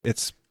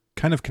It's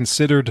kind of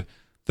considered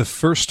the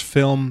first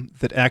film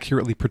that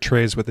accurately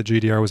portrays what the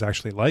GDR was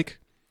actually like.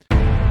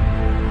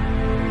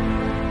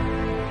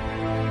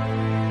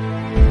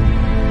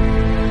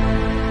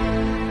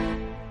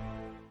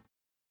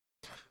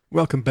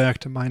 Welcome back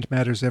to Mind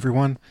Matters,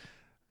 everyone.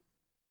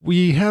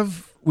 We've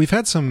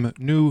had some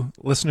new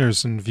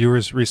listeners and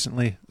viewers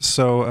recently,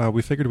 so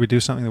we figured we'd do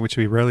something which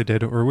we rarely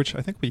did, or which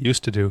I think we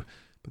used to do,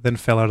 but then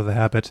fell out of the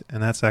habit,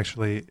 and that's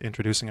actually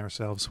introducing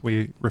ourselves.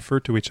 We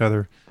refer to each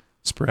other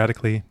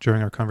sporadically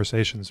during our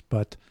conversations,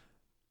 but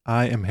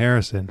I am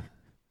Harrison.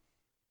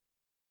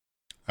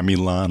 I'm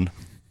Elon.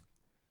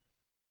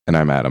 And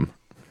I'm Adam.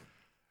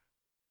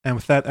 And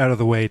with that out of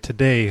the way,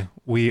 today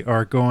we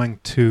are going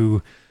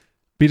to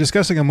be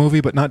discussing a movie,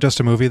 but not just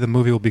a movie. The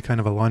movie will be kind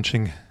of a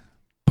launching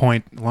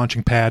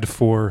pad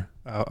for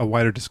a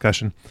wider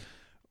discussion.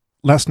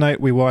 Last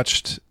night we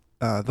watched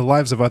The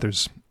Lives of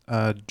Others,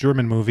 a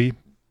German movie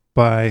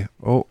by,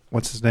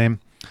 what's his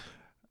name?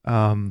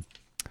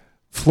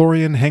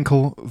 Florian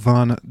Henckel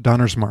Von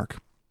Donnersmarck.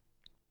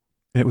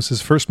 It was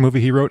his first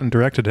movie. He wrote and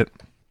directed it.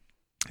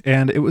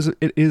 And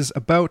it is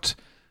about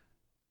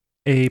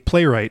a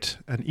playwright,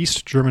 an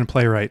East German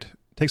playwright.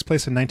 It takes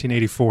place in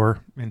 1984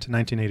 into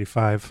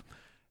 1985.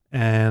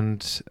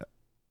 And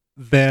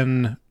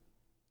then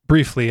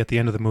briefly at the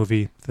end of the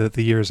movie,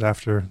 the years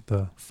after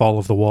the fall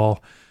of the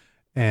wall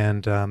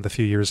and the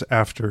few years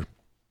after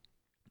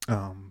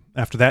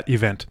that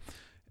event.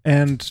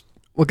 And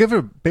we'll give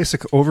a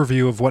basic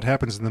overview of what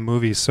happens in the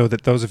movie so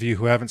that those of you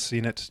who haven't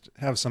seen it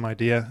have some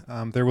idea.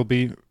 There will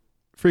be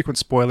frequent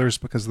spoilers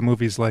because the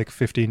movie's like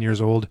 15 years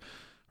old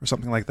or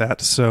something like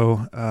that.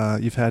 So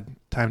you've had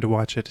time to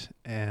watch it,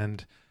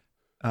 and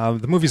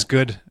the movie's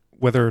good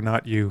whether or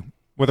not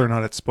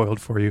it's spoiled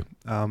for you.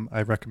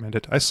 I recommend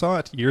it. I saw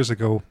it years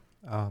ago,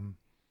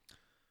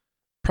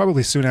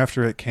 probably soon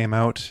after it came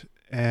out,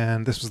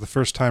 and this was the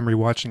first time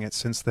rewatching it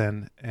since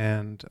then,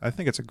 and I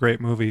think it's a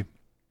great movie.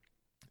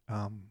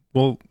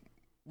 We'll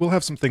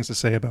have some things to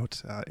say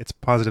about its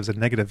positives and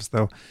negatives,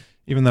 though,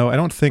 even though I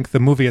don't think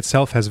the movie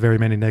itself has very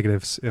many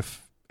negatives,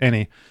 if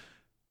any.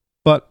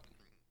 But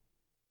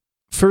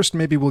first,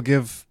 maybe we'll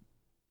give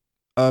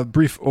a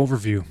brief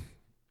overview.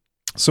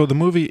 So the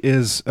movie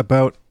is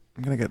about,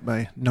 I'm going to get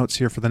my notes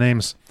here for the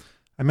names.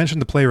 I mentioned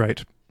the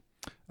playwright,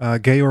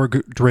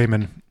 Georg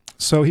Draiman.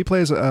 So he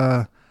plays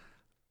a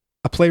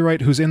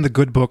playwright who's in the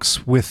good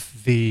books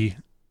with the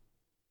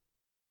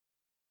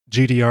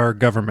GDR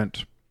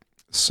government.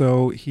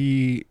 So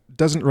he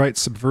doesn't write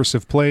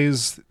subversive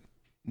plays,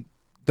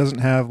 doesn't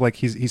have,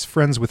 he's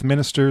friends with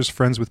ministers,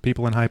 friends with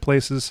people in high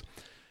places,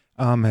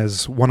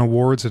 has won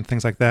awards and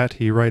things like that.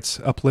 He writes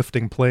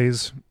uplifting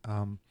plays,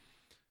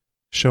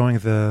 showing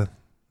the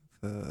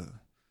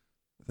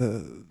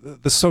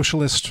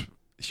socialist,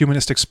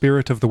 humanistic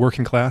spirit of the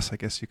working class, I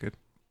guess you could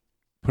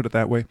put it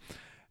that way.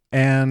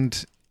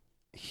 And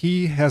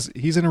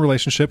he's in a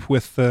relationship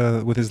with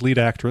his lead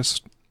actress,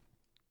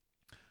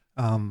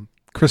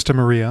 Krista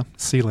Maria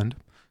Seeland.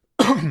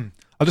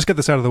 I'll just get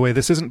this out of the way.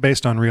 This isn't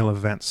based on real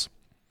events.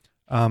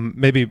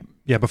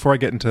 Before I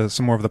get into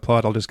some more of the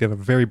plot, I'll just give a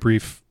very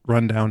brief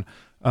rundown.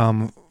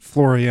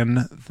 Florian,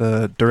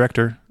 the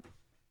director,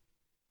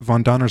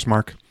 Von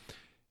Donnersmarck,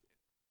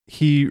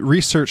 he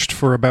researched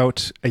for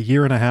about a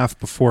year and a half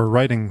before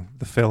writing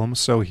the film,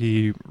 so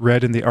he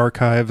read in the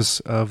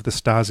archives of the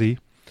Stasi.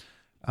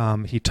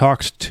 He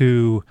talked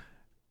to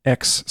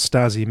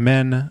ex-Stasi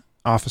men,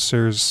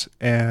 officers,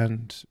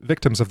 and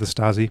victims of the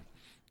Stasi.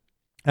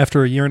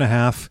 After a year and a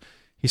half,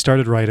 he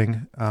started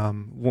writing.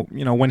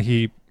 When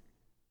he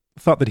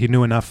thought that he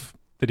knew enough,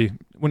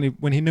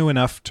 when he knew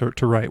enough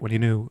to write, when he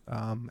knew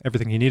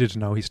everything he needed to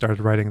know, he started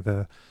writing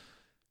the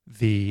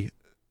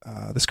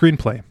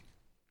screenplay,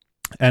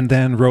 and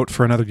then wrote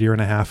for another year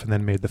and a half, and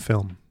then made the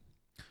film.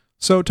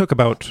 So it took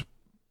about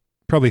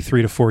probably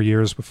 3 to 4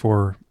 years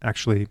before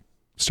actually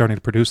starting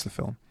to produce the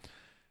film.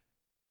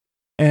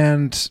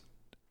 And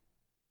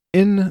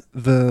in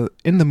the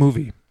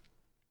movie,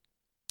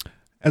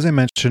 as I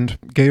mentioned,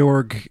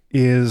 Georg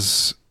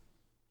he's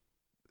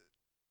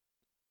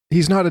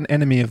not an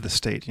enemy of the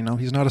state,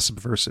 he's not a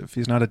subversive,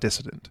 he's not a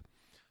dissident.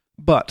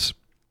 But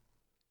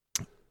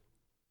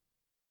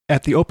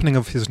at the opening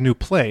of his new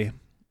play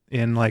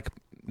in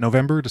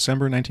November,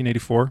 December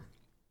 1984,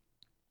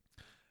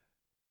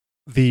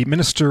 the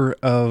Minister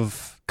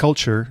of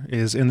Culture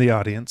is in the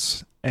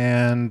audience,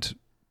 and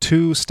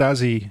 2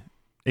 Stasi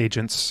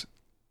agents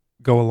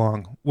go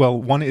along. Well,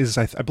 one is,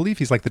 I believe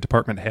he's like the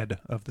department head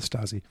of the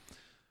Stasi,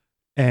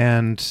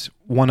 and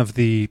one of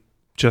the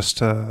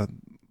just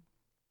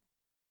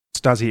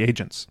Stasi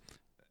agents.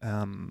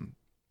 One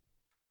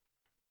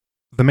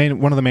of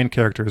the main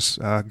characters,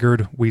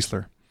 Gerd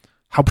Wiesler,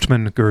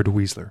 Hauptmann Gerd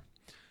Wiesler.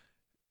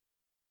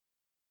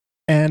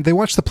 And they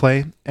watch the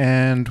play,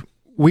 and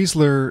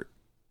Wiesler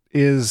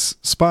is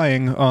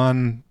spying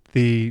on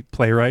the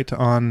playwright,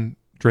 on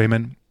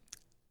Draiman,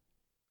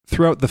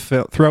 throughout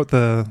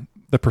the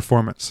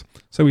performance.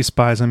 So he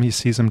spies him, he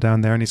sees him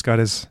down there, and he's got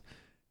his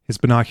his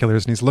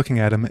binoculars, and he's looking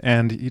at him,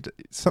 and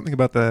something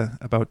about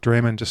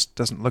Draymond just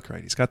doesn't look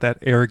right. He's got that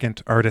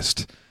arrogant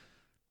artist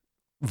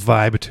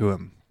vibe to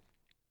him,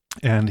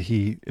 and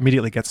he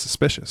immediately gets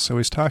suspicious. So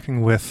he's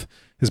talking with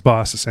his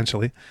boss,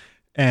 essentially,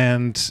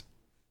 and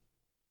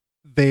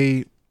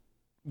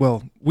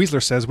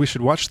Weasler says we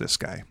should watch this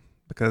guy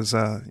because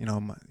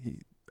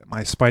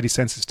my spidey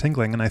sense is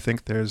tingling, and I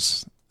think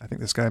this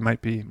guy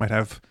might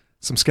have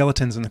some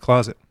skeletons in the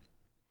closet.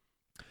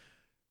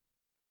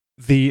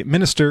 The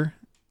minister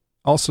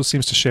also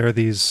seems to share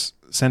these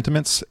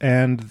sentiments,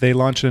 and they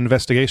launch an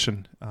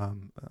investigation,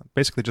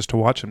 basically just to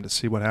watch him to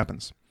see what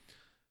happens.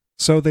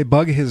 So they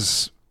bug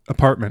his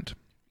apartment,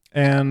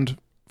 and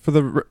for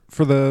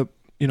the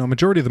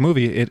majority of the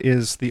movie, it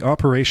is the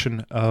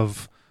operation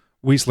of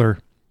Weasler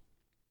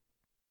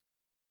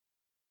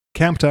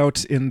camped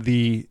out in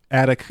the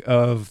attic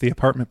of the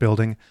apartment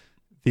building.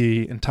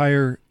 The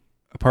entire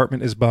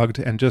apartment is bugged,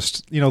 and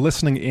just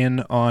listening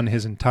in on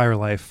his entire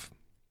life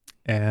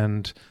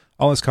and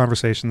all his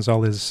conversations,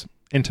 all his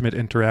intimate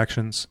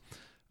interactions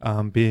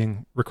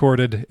being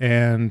recorded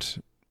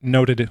and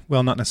noted,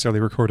 well, not necessarily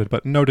recorded,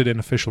 but noted in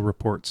official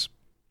reports,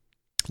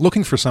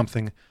 looking for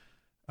something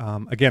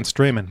against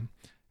Draymond.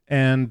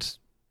 And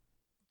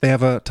they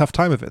have a tough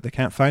time of it. They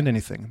can't find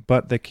anything,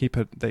 but they keep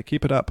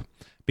it up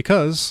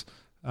because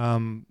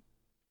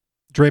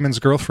Draymond's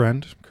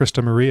girlfriend,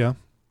 Krista Maria,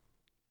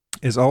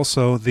 is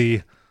also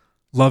the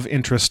love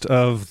interest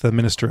of the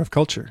Minister of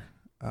Culture,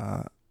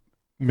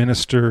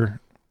 Minister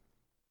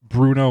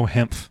Bruno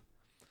Hempf.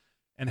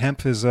 And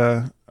Hempf is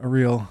a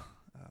real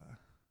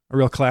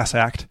class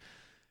act.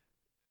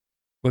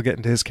 We'll get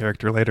into his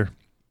character later.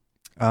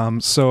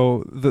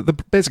 So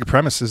the basic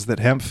premise is that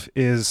Hempf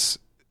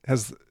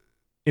has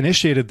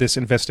initiated this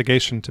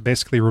investigation to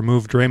basically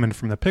remove Draymond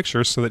from the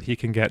picture so that he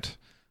can get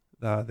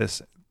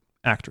this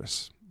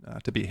actress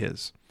to be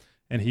his,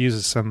 and he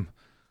uses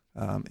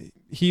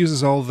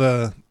all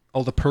the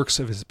perks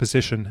of his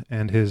position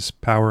and his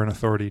power and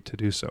authority to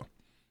do so.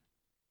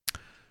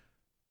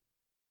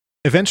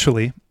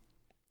 Eventually,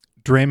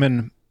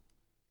 one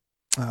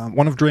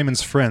of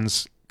Draymond's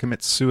friends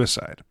commits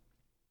suicide,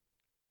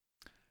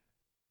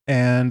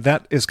 and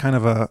that is kind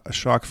of a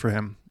shock for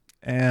him.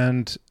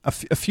 And a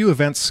few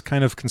events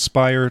kind of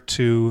conspire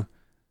to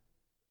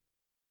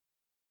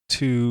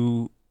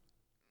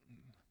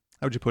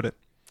how would you put it?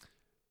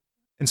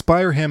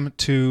 Inspire him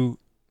to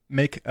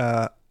take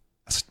a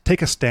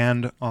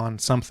stand on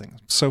something.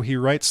 So he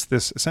writes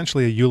this,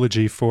 essentially a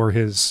eulogy for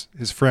his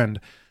friend,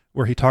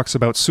 where he talks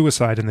about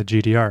suicide in the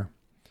GDR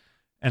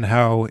and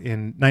how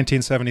in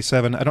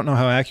 1977, I don't know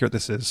how accurate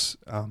this is,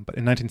 but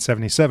in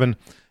 1977,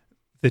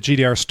 the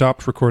GDR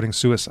stopped recording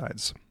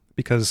suicides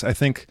because I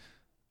think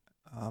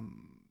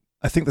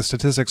the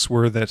statistics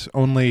were that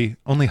only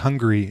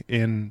Hungary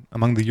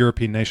among the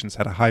European nations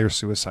had a higher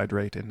suicide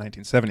rate in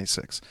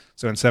 1976.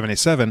 So in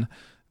 77,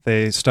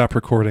 they stopped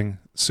recording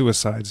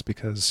suicides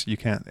because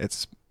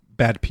it's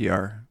bad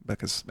PR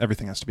because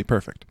everything has to be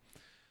perfect.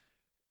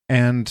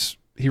 And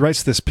he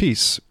writes this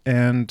piece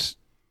and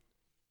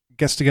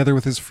gets together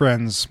with his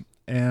friends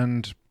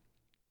and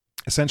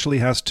essentially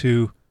has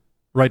to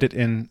write it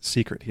in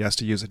secret. He has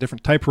to use a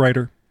different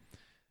typewriter,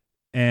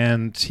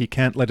 and he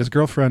can't let his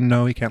girlfriend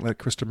know. He can't let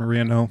Krista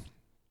Maria know.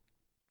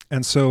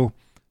 And so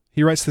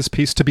he writes this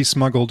piece to be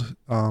smuggled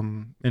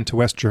into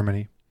West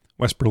Germany,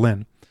 West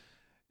Berlin,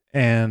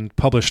 and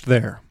published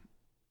there.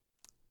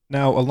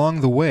 Now,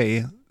 along the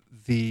way,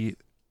 the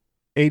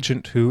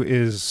agent who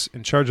is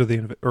in charge of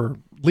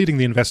leading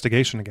the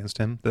investigation against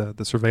him,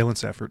 the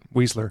surveillance effort,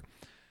 Weasler,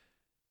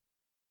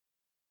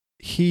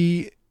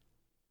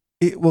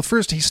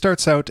 first he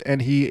starts out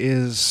and he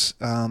is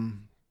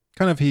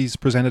he's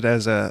presented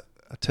as a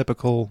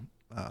typical,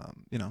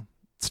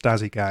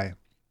 Stasi guy,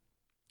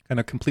 kind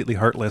of completely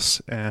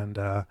heartless. And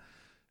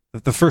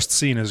the first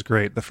scene is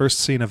great. The first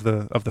scene of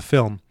the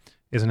film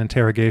is an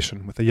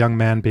interrogation with a young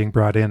man being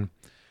brought in.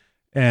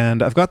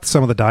 And I've got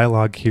some of the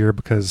dialogue here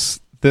because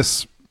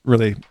this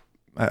really,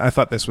 I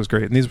thought this was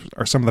great. And these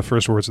are some of the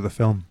first words of the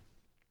film.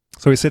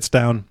 So he sits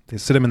down, they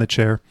sit him in the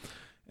chair,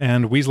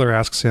 and Weasler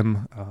asks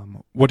him,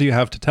 what do you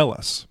have to tell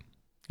us?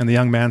 And the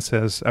young man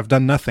says, I've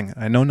done nothing.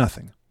 I know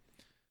nothing.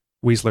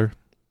 Weasler,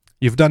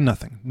 you've done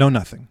nothing. Know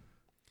nothing.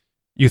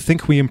 You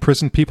think we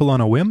imprison people on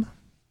a whim?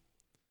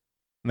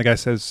 And the guy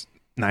says,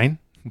 Nein.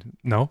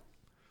 No.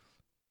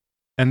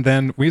 And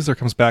then Weasler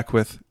comes back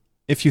with,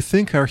 if you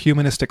think our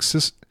humanistic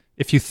system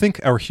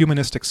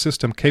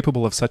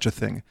capable of such a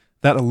thing,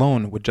 that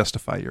alone would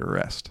justify your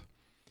arrest.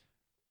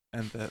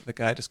 And the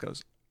guy just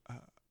goes,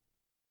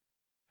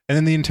 And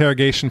then the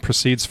interrogation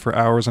proceeds for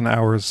hours and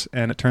hours,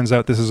 and it turns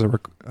out this is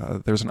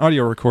there's an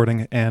audio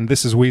recording, and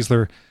this is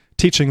Weasler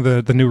teaching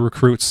the new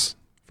recruits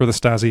for the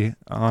Stasi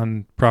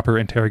on proper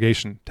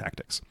interrogation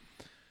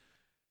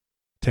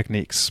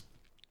techniques.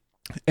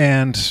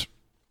 And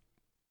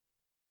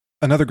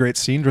another great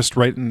scene, just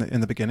right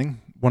in the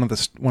beginning, one of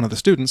the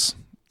students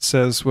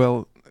says,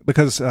 well,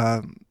 because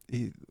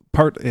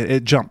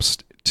it jumps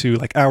to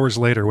like hours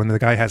later when the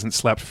guy hasn't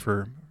slept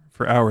for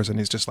for hours, and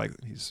he's just like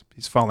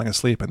he's falling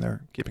asleep, and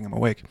they're keeping him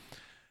awake.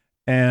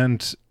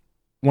 And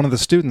one of the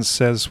students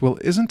says, "Well,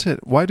 isn't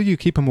it? Why do you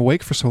keep him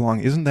awake for so long?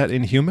 Isn't that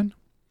inhuman?"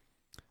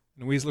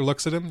 And Weasler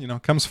looks at him,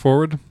 comes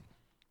forward,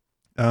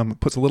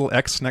 puts a little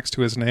X next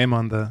to his name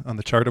on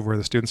the chart of where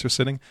the students are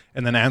sitting,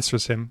 and then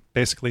answers him,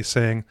 basically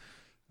saying,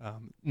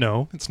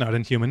 "No, it's not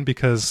inhuman,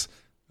 because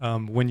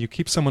when you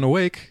keep someone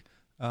awake,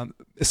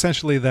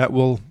 essentially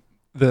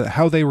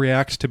how they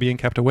react to being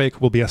kept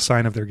awake will be a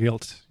sign of their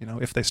guilt.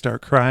 If they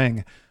start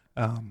crying,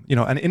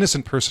 an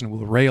innocent person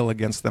will rail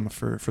against them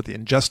for the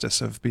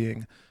injustice of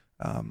being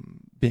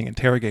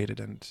interrogated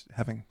and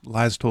having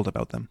lies told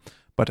about them.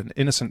 But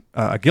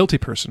a guilty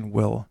person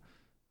will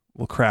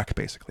crack,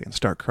 basically, and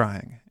start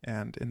crying.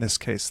 And in this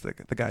case, the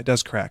guy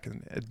does crack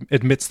and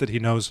admits that he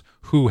knows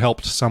who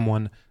helped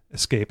someone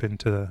escape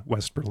into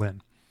West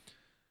Berlin.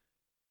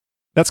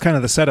 That's kind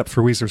of the setup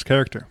for Weasler's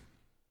character.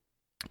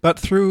 But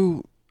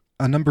through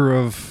a number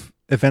of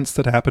events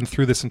that happen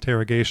through this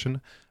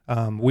interrogation,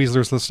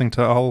 Weasler's listening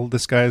to all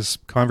this guy's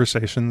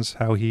conversations,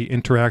 how he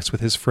interacts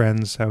with his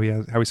friends, how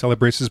he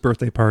celebrates his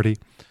birthday party.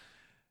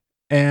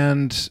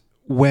 And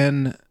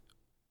when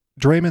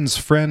Draymond's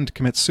friend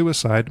commits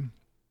suicide,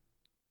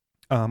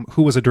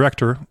 who was a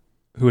director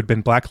who had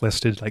been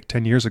blacklisted like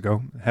 10 years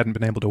ago, hadn't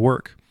been able to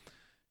work,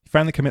 he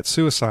finally commits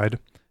suicide,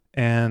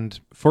 and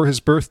for his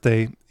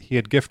birthday, he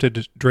had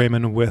gifted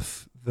Draymond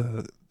with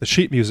the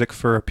sheet music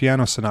for a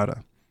piano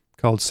sonata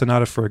called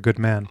Sonata for a Good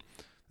Man.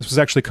 This was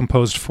actually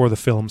composed for the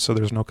film, so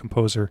there's no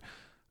composer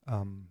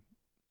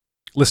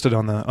listed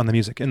on the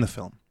music in the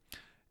film.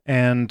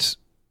 And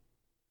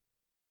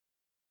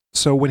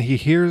so when he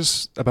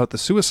hears about the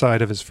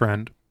suicide of his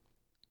friend,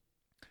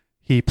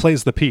 he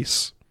plays the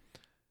piece.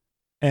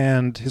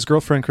 And his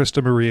girlfriend,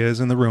 Krista Maria, is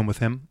in the room with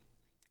him.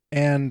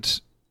 And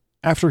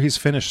after he's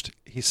finished,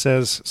 he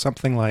says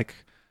something like,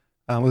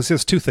 he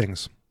says two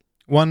things.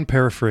 One,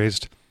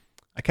 paraphrased,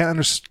 I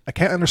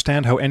can't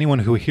understand how anyone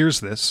who hears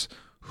this,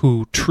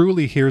 who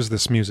truly hears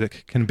this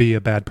music, can be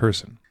a bad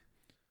person.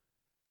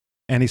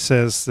 And he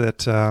says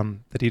that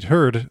he'd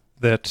heard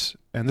that,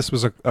 and this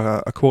was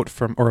a quote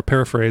from, or a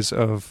paraphrase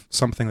of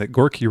something that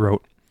Gorky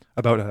wrote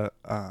about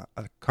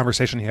a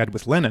conversation he had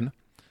with Lenin.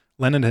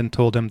 Lenin had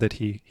told him that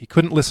he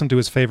couldn't listen to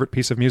his favorite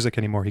piece of music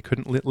anymore. He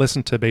couldn't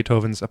listen to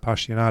Beethoven's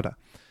Appassionata,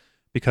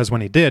 because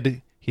when he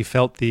did, he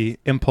felt the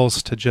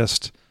impulse to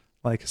just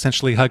like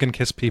essentially hug and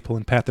kiss people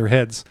and pat their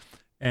heads.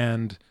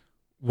 And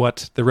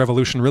what the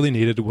revolution really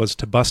needed was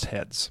to bust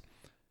heads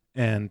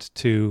and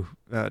to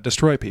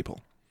destroy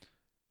people.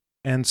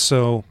 And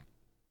so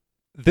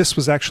this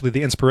was actually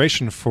the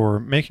inspiration for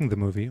making the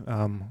movie.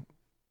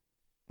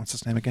 What's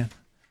his name again?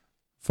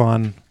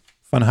 Von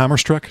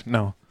Hammerstruck?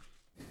 No.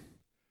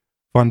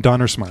 Von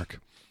Donnersmarck.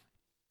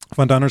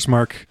 Von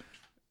Donnersmarck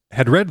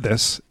had read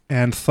this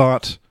and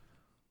thought,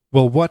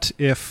 well, what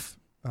if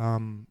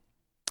Lenin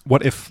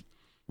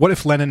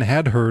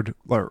had heard,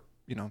 or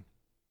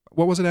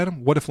what was it,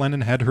 Adam? What if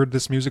Lenin had heard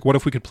this music? What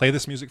if we could play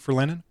this music for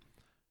Lenin?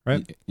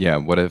 Right? Yeah,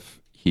 what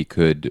if he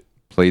could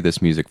play this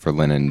music for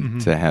Lenin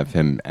to have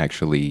him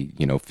actually,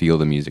 feel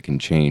the music and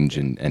change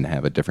and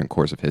have a different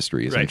course of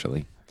history,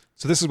 essentially. Right.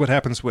 So this is what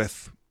happens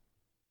with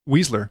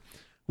Weasler.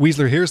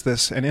 Weasler hears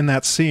this, and in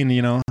that scene,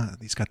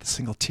 he's got the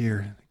single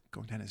tear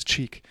going down his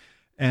cheek.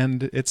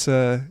 And it's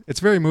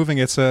very moving.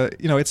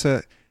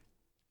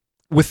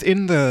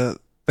 Within the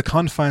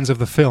confines of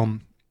the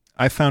film,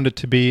 I found it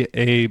to be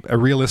a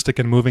realistic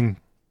and moving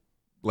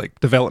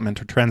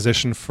development or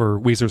transition for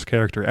Weasler's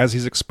character as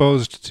he's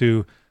exposed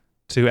to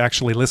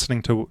actually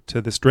listening to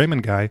this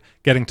Draymond guy,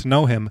 getting to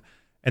know him,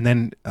 and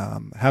then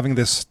having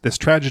this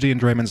tragedy in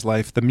Draymond's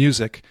life, the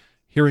music,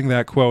 hearing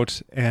that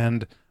quote,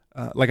 and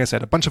like I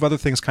said, a bunch of other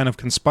things kind of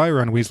conspire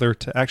on Weasler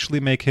to actually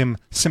make him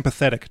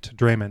sympathetic to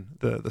Draymond,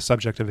 the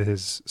subject of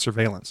his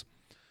surveillance.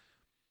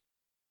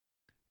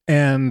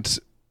 And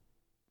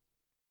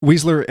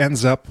Weasler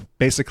ends up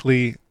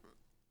basically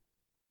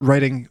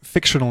writing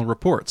fictional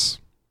reports,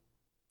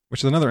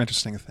 which is another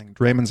interesting thing.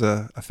 Draymond's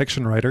a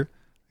fiction writer.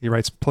 He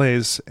writes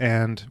plays,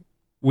 and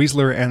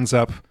Weasler ends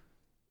up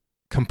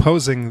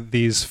composing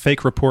these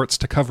fake reports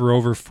to cover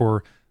over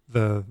for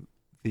the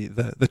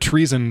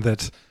treason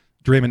that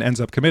Draymond ends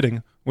up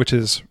committing, which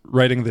is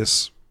writing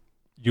this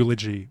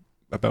eulogy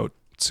about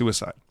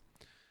suicide.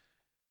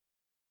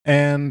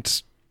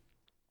 And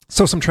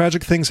so some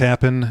tragic things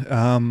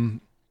happen.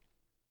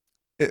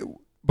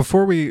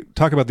 Before we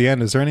talk about the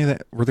end,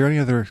 were there any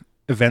other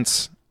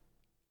events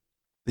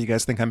that you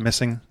guys think I'm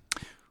missing?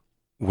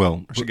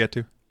 Well, or should get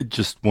to?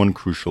 Just one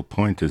crucial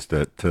point is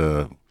that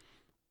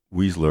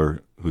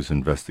Weasler, who's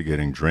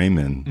investigating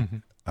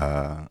Draymond,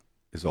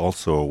 is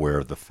also aware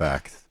of the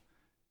fact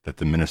that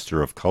the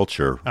Minister of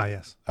Culture,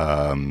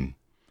 Bruno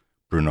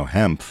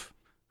Hempf,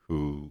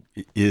 who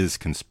is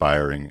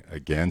conspiring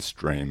against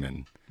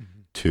Draymond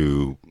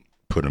to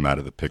put him out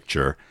of the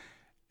picture.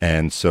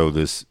 And so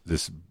this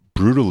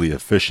brutally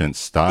efficient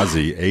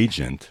Stasi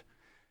agent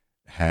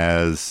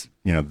has,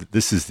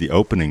 this is the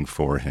opening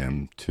for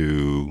him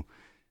to,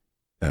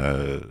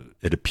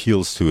 it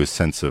appeals to his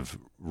sense of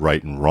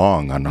right and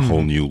wrong on a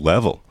whole new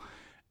level.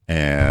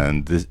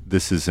 And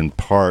this is in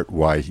part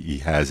why he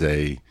has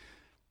he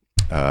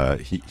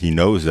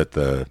knows that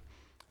the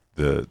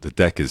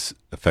deck is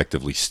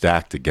effectively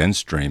stacked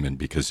against Draymond,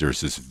 because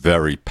there's this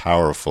very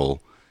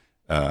powerful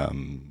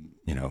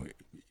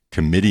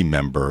committee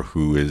member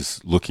who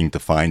is looking to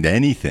find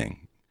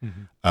anything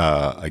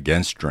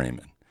against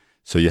Draymond.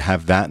 So you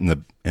have that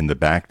in the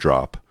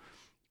backdrop,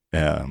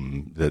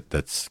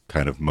 that's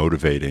kind of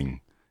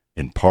motivating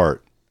in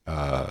part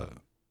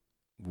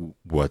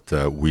what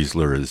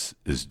Wiesler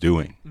is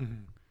doing.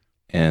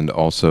 And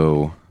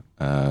also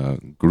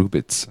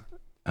Grubitz,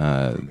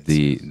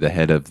 the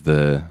head of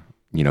the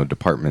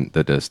department,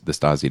 the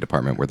Stasi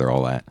department where they're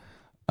all at.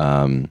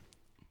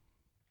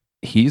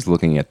 He's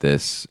looking at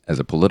this as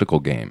a political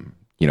game.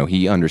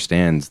 He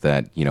understands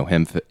that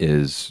Hempf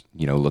is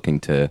looking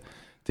to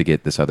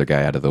get this other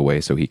guy out of the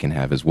way so he can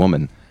have his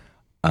woman.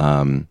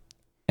 And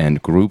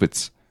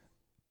Grubitz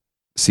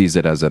sees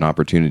it as an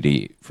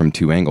opportunity from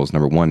two angles.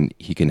 Number one,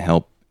 he can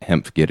help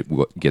Hempf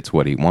gets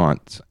what he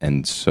wants,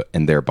 and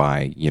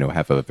thereby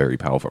have a very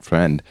powerful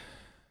friend.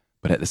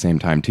 But at the same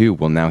time too,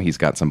 well, now he's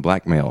got some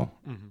blackmail,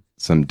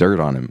 some dirt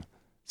on him,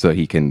 so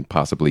he can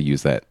possibly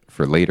use that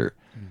for later.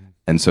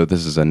 And so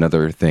this is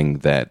another thing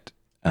that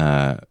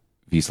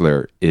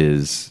Wiesler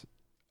is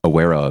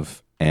aware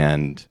of,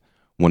 and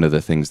one of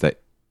the things that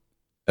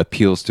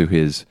appeals to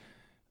his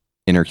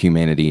inner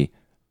humanity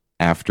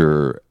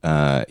after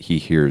he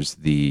hears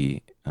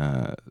the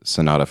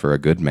Sonata for a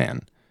Good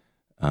Man.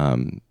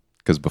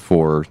 Because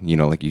before,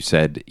 like you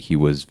said, he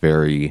was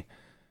very,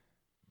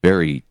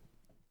 very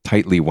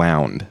tightly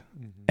wound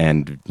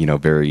and,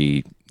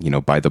 very,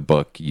 by the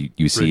book.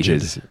 You see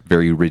rigid. his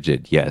very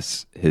rigid.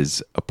 Yes.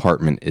 His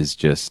apartment is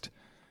just,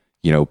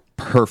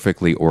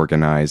 perfectly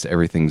organized.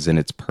 Everything's in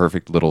its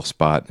perfect little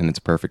spot, in its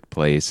perfect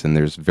place. And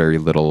there's very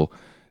little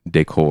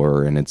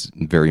decor, and it's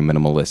very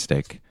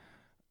minimalistic.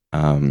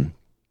 And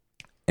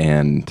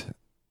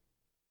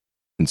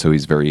so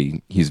he's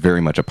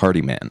very much a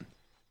party man.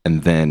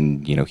 And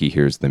then, he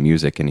hears the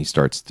music and he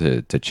starts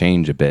to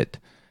change a bit.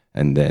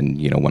 And then,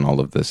 when all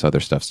of this other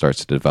stuff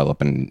starts to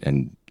develop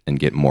and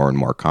get more and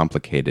more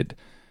complicated,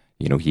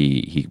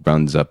 he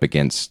runs up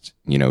against,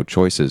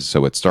 choices.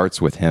 So it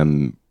starts with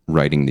him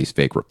writing these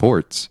fake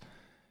reports,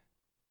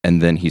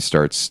 and then he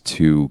starts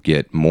to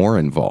get more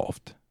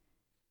involved.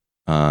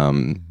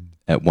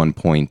 At one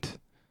point,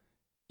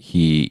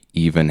 he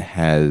even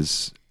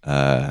has,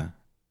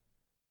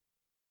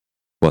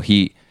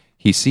 he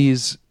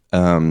sees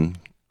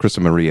Christa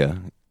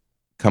Maria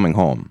coming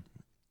home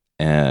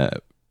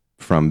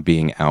from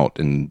being out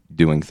and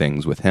doing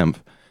things with him.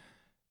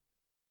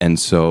 And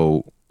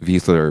so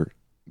Wiesler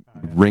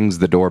rings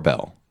the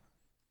doorbell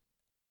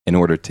in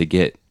order to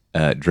get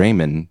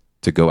Draymond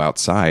to go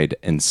outside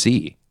and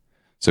see.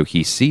 So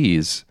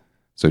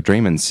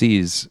Draymond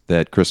sees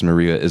that Christa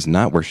Maria is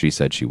not where she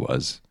said she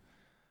was,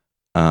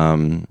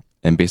 and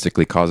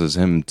basically causes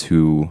him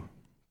to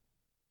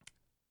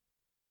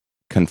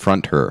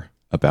confront her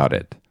about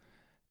it.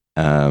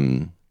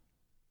 And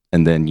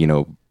then,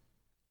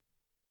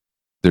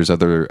 there's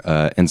other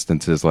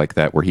instances like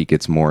that where he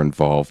gets more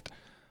involved.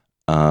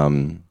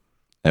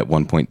 At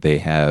one point, they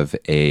have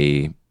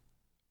a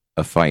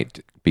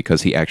fight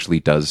because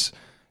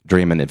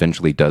Draymond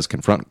eventually does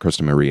confront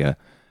Christa Maria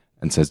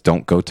and says,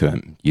 "Don't go to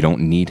him. You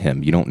don't need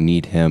him. You don't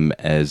need him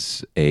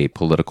as a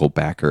political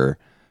backer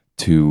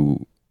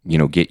to,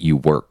 get you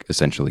work,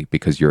 essentially,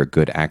 because you're a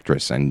good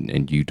actress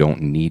and you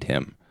don't need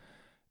him."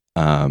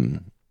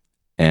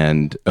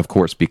 And of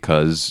course,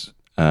 because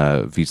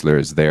Wiesler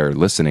is there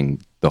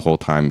listening the whole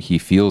time, he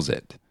feels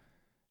it.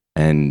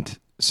 And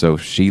so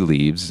she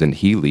leaves and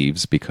he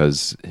leaves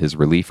because his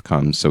relief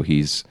comes. So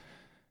he's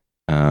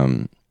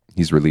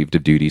relieved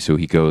of duty. So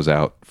he goes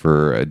out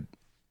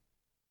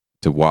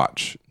to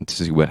watch, to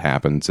see what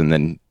happens. And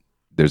then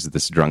there's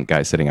this drunk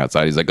guy sitting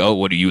outside. He's like, "Oh,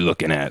 what are you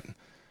looking at?"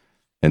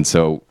 And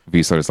so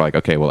Wiesler's like,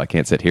 "Okay, well, I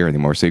can't sit here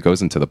anymore." So he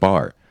goes into the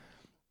bar.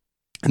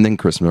 And then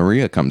Chris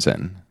Maria comes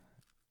in.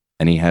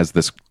 And he has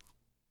this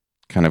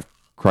kind of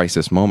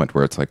crisis moment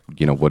where it's like,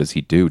 what does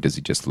he do? Does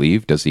he just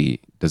leave? Does he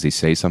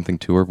say something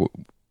to her?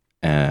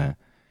 And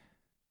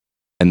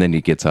then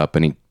he gets up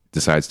and he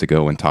decides to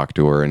go and talk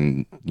to her.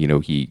 And,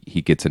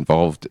 he gets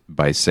involved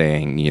by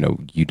saying,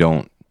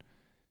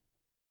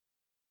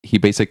 he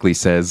basically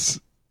says,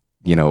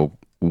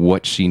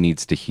 what she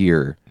needs to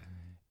hear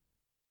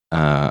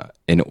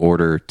in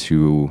order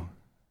to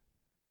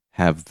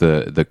have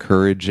the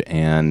courage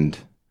and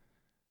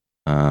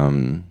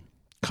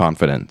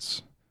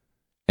confidence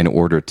in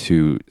order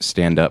to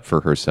stand up for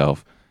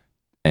herself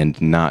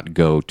and not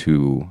go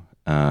to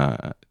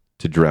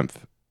Drempf,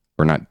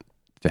 or not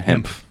to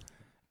Hempf,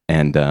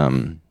 and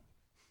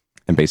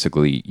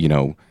basically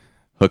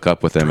hook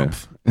up with him,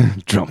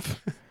 Drumpf,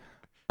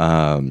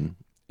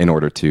 in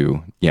order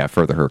to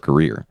further her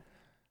career.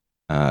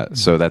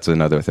 So that's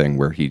another thing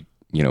where he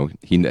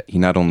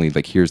not only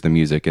hears the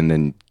music and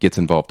then gets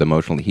involved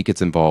emotionally, he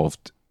gets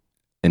involved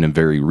in a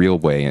very real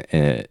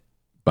way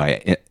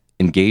by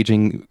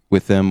engaging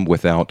with them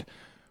without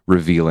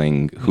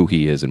revealing who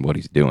he is and what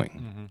he's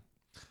doing.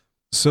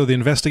 So the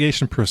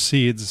investigation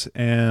proceeds,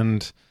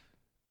 and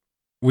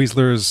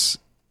Weisler's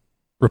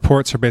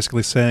reports are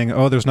basically saying,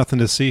 "Oh, there's nothing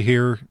to see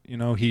here." You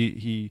know,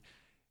 he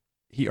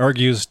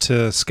argues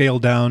to scale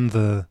down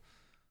the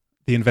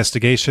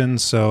investigation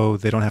so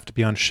they don't have to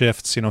be on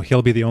shifts. You know,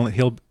 he'll be the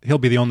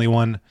only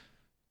one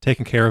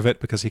taking care of it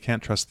because he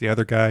can't trust the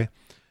other guy,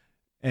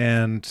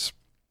 and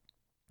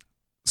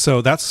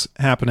so that's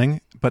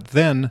happening. But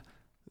then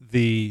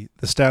the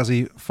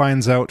Stasi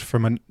finds out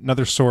from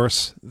another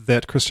source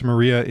that Christa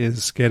Maria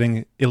is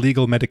getting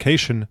illegal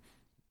medication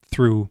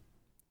through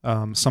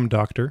some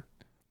doctor.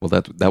 Well,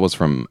 that was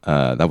from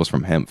Hempf. That was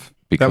from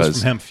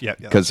Hempf, yeah.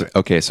 Because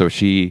okay, so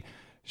she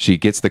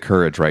gets the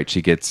courage, right?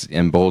 She gets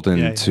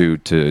emboldened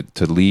to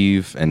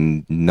leave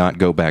and not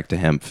go back to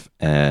Hempf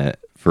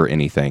for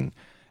anything.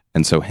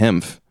 And so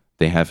Hempf,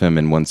 they have him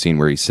in one scene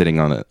where he's sitting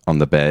on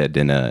the bed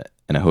in a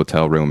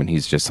hotel room, and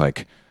he's just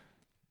like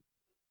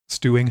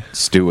stewing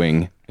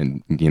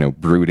and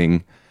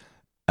brooding.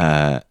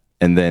 And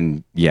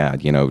then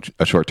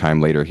a short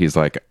time later, he's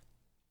like,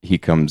 he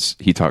talks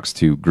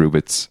to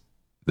Grubitz,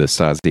 the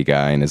Stasi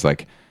guy, and is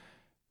like,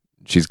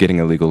 she's getting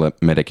illegal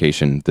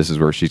medication. This is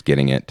where she's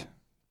getting it.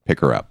 Pick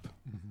her up.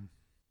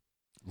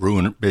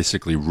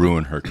 Basically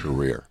ruin her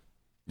career.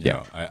 You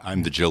know,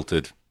 I'm the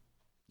jilted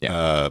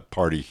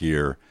party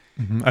here.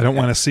 I don't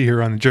want to see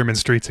her on German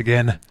streets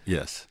again.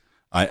 Yes.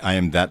 I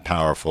am that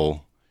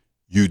powerful.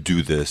 You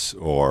do this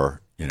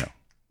or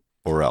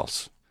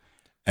else.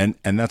 And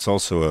that's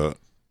also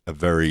a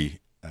very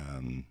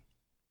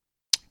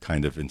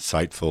kind of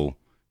insightful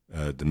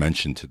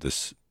dimension to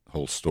this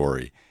whole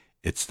story.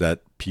 It's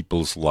that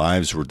people's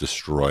lives were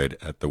destroyed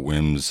at the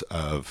whims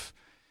of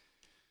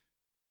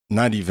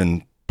not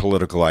even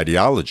political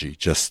ideology,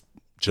 just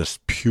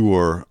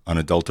pure,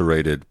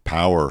 unadulterated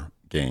power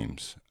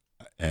games.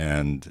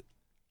 And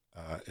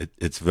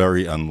it's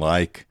very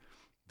unlike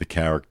the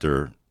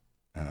character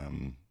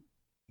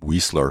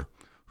Weisler,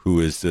 who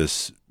is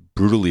this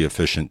brutally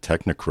efficient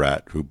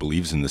technocrat who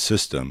believes in the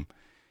system.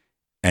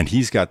 And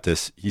he's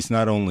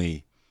not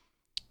only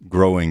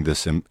growing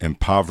this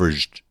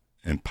impoverished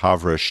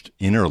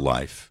inner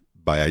life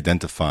by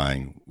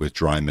identifying with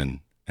Dreiman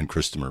and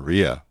Christa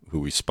Maria,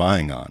 who he's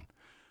spying on,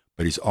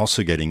 but he's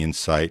also getting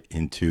insight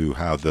into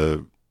how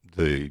the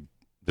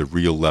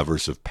real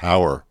levers of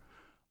power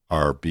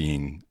are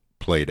being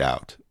played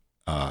out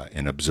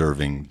in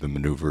observing the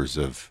maneuvers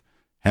of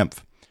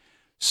Hempf.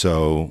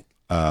 So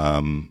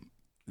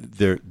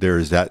there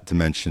is that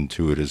dimension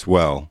to it as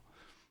well.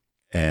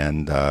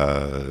 And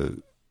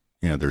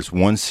there's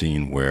one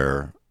scene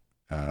where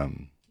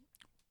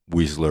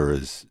Weisler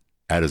is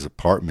at his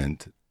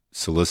apartment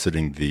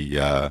soliciting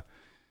the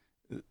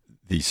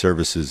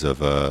services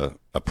of a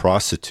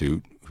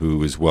prostitute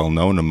who is well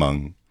known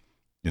among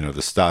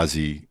the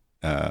Stasi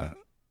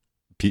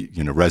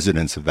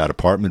residents of that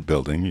apartment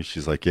building.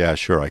 She's like, "Yeah,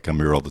 sure, I come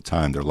here all the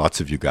time. There are lots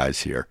of you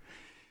guys here."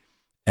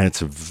 And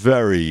it's a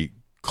very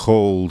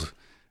cold,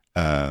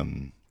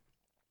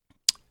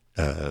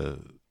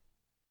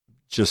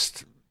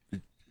 just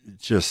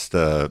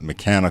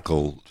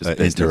mechanical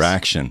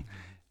interaction.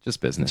 Just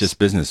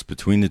business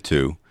between the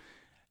two.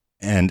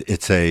 And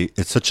it's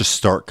such a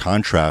stark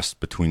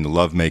contrast between the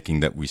lovemaking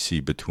that we see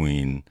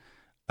between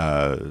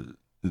the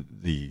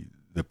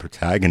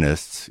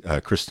protagonists,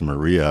 Christa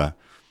Maria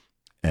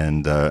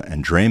and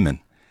Dreiman.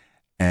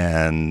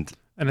 And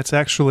it's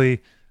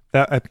actually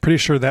that I'm pretty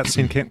sure that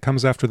scene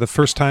comes after the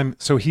first time.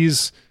 So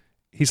he's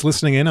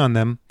listening in on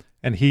them,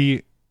 and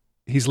he's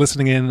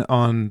listening in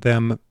on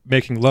them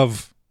making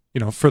love,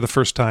 for the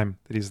first time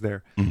that he's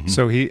there. Mm-hmm.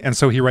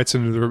 So he writes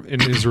in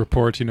his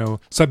report,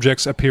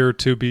 subjects appear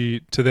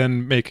to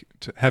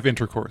have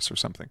intercourse or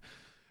something,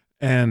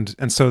 and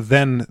so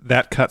then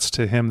that cuts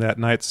to him that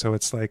night. So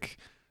it's like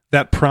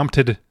that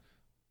prompted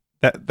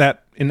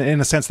that in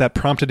a sense that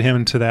prompted him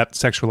into that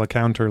sexual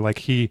encounter. Like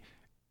he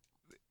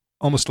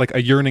almost like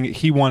a yearning.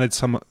 He wanted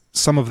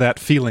some of that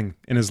feeling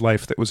in his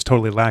life that was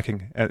totally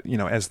lacking.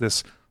 As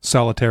this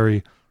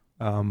solitary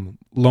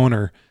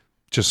loner,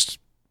 just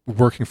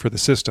working for the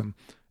system.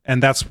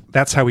 And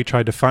that's how he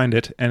tried to find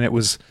it. And it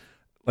was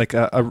like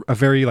a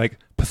very like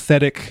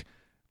pathetic,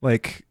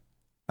 like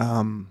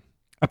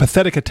a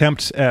pathetic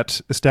attempt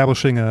at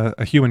establishing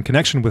a human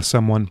connection with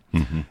someone.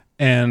 Mm-hmm.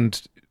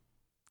 And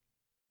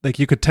like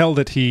you could tell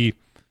that he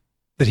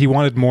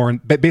wanted more,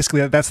 and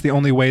basically that's the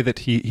only way that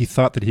he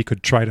thought that he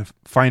could try to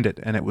find it,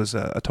 and it was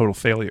a total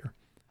failure.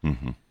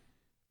 Mm-hmm.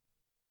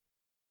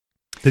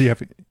 Did you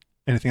have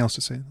anything else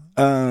to say?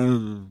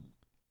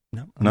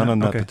 No, not on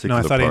that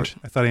particular part.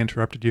 I thought I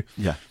interrupted you.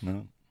 Yeah,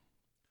 no.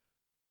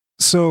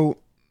 So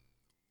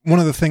one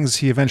of the things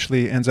he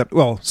eventually ends up,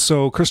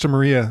 so Christa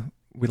Maria,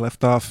 we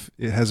left off,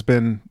 has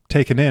been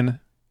taken in,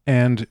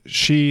 and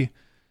she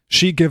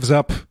gives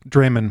up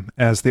Dreiman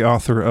as the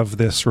author of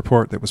this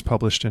report that was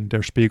published in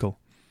Der Spiegel.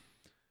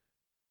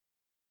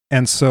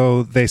 And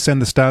so they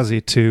send the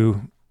Stasi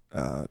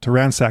to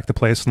ransack the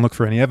place and look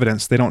for any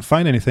evidence. They don't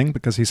find anything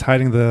because he's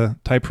hiding the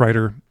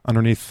typewriter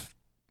underneath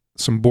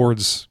some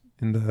boards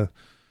in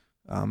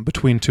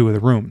between two of the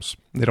rooms.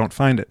 They don't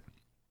find it.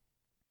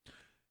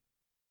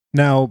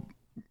 Now,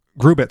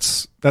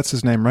 Grubitz, that's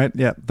his name, right?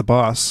 Yeah, the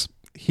boss.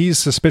 He's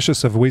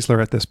suspicious of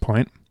Weisler at this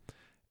point,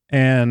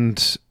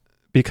 and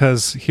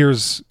because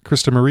here's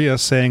Christa Maria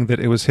saying that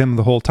it was him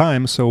the whole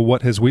time, so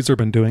what has Weisler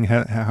been doing?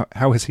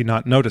 How has he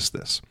not noticed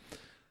this?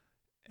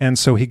 And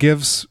so he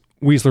gives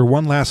Weisler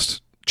one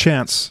last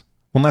chance,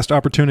 one last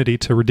opportunity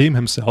to redeem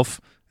himself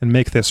and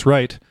make this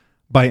right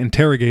by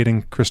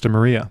interrogating Christa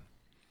Maria.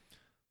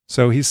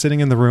 So he's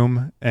sitting in the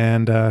room,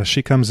 and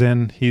she comes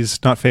in.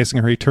 He's not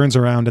facing her. He turns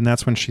around, and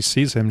that's when she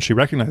sees him. She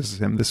recognizes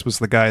him. This was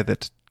the guy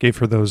that gave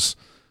her those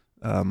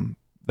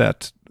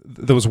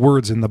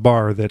words in the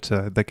bar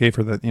that gave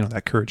her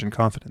that courage and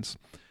confidence.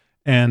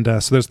 And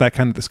so there's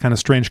this kind of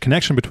strange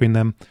connection between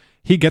them.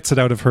 He gets it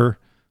out of her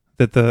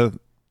that the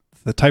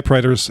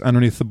typewriter's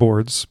underneath the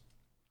boards.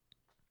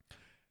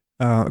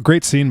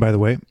 Great scene, by the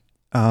way.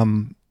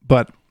 And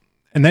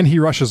then he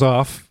rushes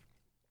off.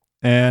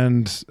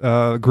 And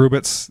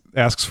Grubitz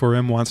asks for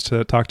him, wants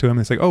to talk to him.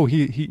 He's like, "Oh,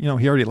 he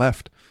already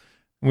left."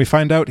 And we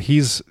find out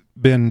he's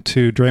been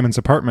to Draymond's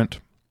apartment.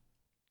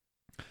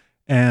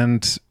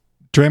 And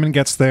Draymond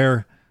gets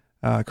there.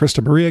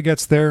 Christa Maria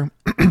gets there.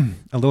 A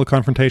little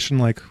confrontation,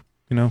 like,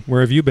 where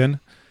have you been?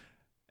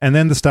 And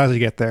then the Stasi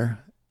get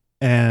there,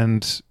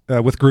 and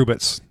with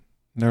Grubitz,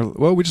 they're,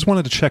 well, we just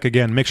wanted to check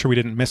again, make sure we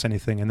didn't miss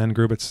anything. And then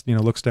Grubitz,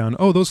 looks down.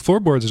 Oh, those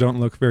floorboards don't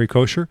look very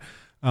kosher.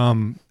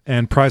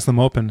 And pries them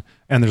open,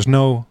 and there's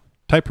no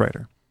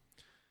typewriter.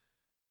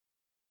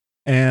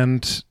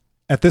 And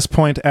at this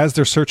point, as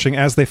they're searching,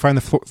 as they find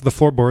the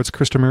floorboards,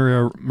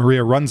 Christa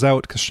Maria runs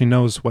out because she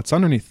knows what's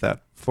underneath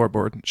that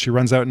floorboard. She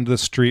runs out into the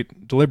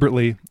street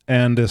deliberately,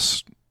 and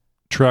this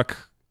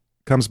truck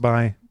comes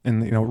by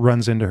and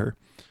runs into her.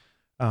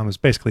 It's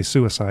basically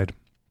suicide.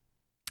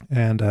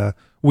 And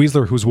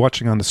Weisler, who's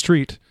watching on the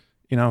street,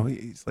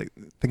 he's like,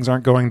 things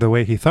aren't going the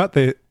way he thought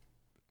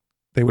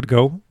they would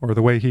go, or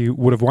the way he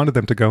would have wanted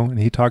them to go, and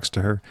he talks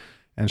to her,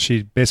 and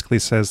she basically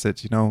says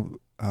that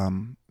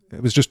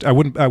it was just I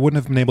wouldn't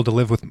have been able to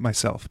live with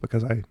myself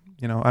because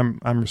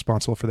I'm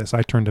responsible for this.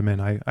 I turned him in.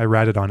 I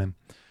ratted on him,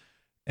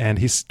 and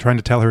he's trying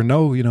to tell her,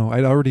 no,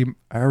 I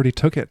already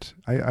took it.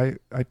 I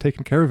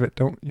taken care of it.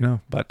 Don't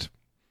But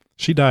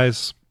she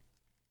dies,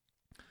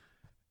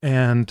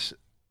 and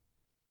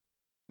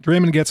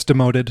Draymond gets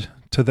demoted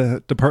to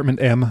the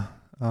Department M,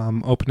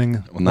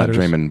 opening. Well, not letters.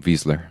 Draymond,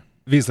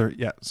 Weisler,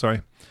 yeah,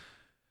 sorry.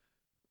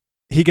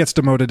 He gets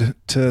demoted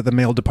to the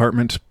mail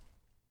department.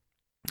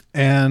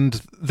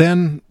 And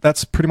then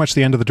that's pretty much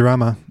the end of the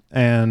drama.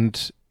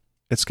 And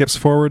it skips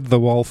forward, the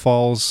wall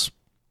falls.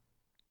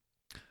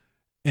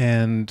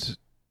 And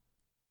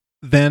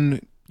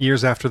then,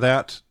 years after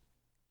that,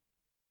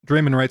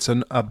 Draymond writes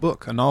a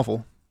book, a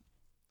novel.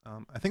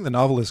 I think the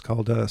novel is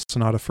called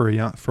Sonata for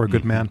a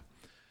Good Man.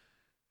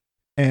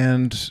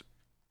 And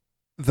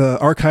the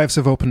archives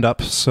have opened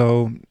up,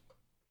 so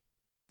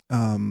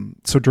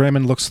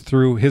Draymond looks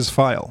through his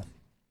file.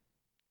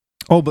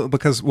 Oh, but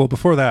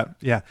before that,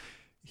 yeah,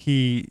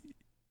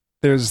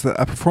 there's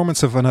a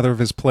performance of another of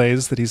his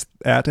plays that he's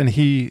at, and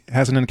he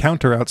has an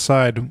encounter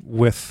outside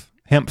with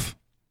Hempf.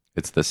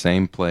 It's the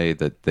same play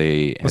that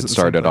they had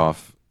started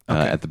off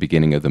at the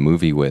beginning of the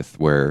movie with,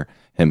 where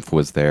Hempf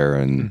was there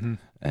and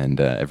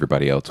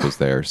everybody else was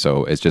there.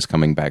 So it's just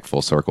coming back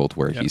full circle to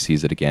where he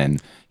sees it again.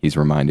 He's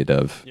reminded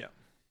of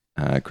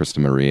Christa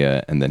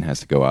Maria, and then has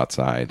to go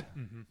outside.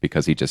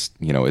 Because he just,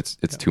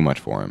 it's too much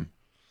for him.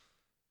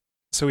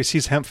 So he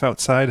sees Hempf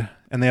outside,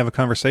 and they have a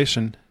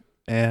conversation,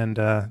 and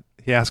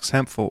he asks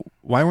Hempf, well,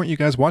 why weren't you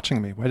guys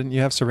watching me? Why didn't you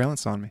have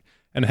surveillance on me?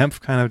 And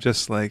Hempf kind of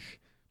just like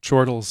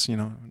chortles,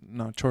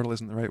 no, chortle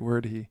isn't the right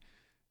word.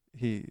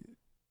 He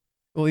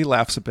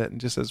laughs a bit and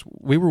just says,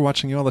 we were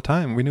watching you all the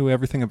time. We knew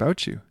everything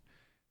about you.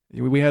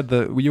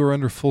 You were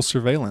under full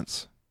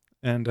surveillance.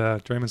 And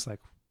Draymond's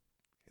like,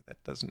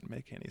 that doesn't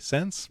make any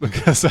sense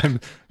because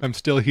I'm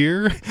still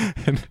here.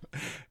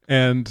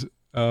 and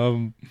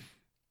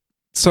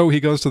so he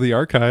goes to the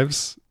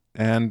archives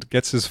and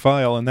gets his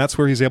file, and that's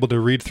where he's able to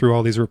read through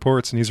all these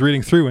reports. And he's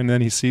reading through, and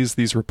then he sees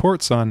these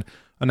reports on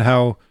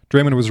how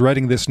Draymond was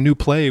writing this new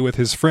play with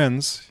his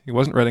friends. He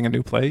wasn't writing a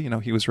new play,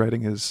 he was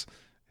writing his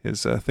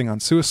thing on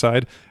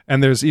suicide.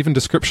 And there's even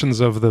descriptions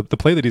of the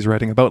play that he's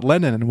writing about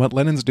Lenin and what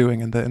Lenin's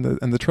doing and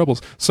the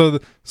troubles. So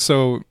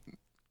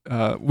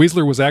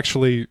Weisler was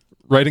actually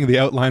writing the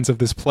outlines of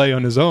this play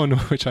on his own,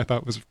 which I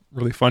thought was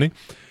really funny.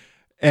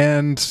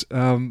 And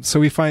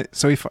so he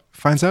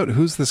finds out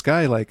who's this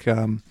guy, like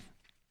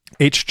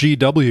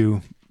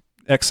HGW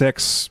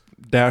XX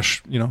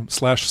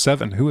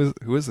 /7.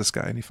 Who is this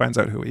guy? And he finds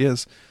out who he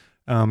is.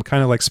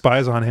 Kind of like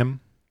spies on him.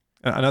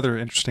 Another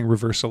interesting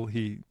reversal.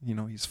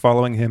 He's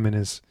following him in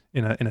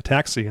a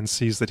taxi and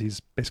sees that he's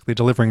basically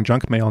delivering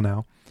junk mail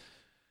now,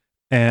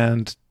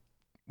 and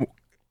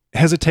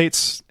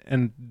hesitates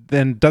and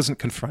then doesn't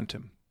confront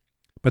him.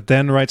 But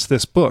then writes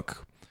this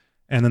book.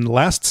 And then the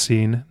last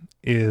scene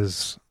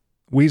is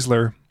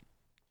Weisler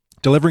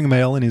delivering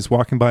mail, and he's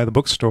walking by the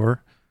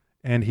bookstore,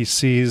 and he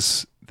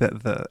sees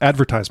the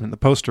advertisement, the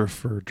poster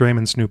for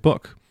Draymond's new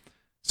book.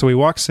 So he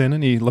walks in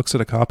and he looks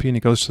at a copy and he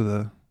goes to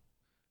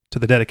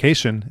the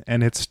dedication,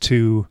 and it's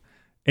to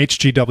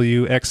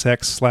HGW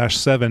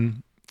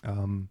XX/7.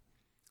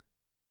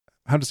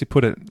 How does he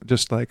put it?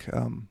 Just like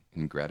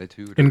In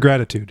gratitude. in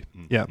gratitude.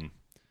 Mhm. Yeah.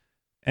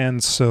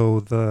 And so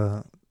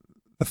the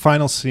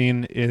final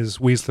scene is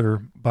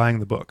Weasler buying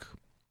the book,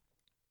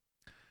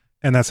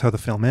 and that's how the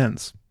film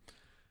ends.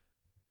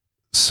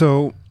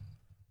 So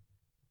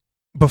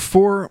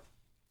before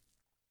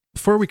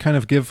we kind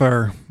of give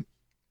our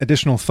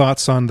additional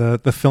thoughts on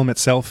the film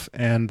itself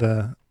and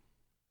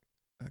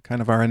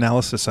kind of our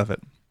analysis of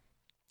it,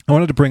 I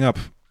wanted to bring up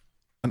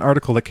an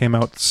article that came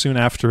out soon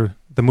after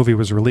the movie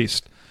was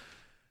released,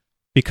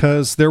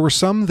 because there were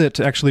some that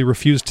actually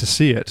refused to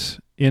see it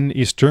in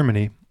East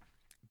Germany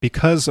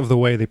because of the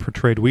way they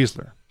portrayed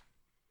Weasler,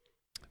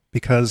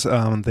 because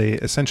they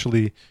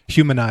essentially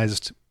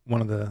humanized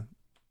one of the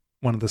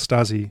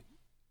Stasi.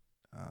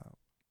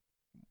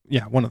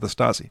 One of the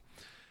Stasi.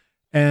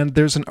 And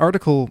there's an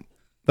article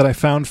that I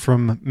found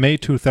from May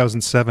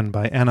 2007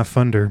 by Anna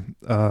Funder,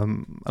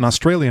 an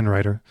Australian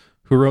writer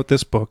who wrote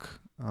this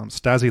book,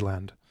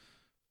 Stasiland,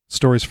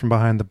 Stories from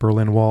Behind the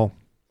Berlin Wall.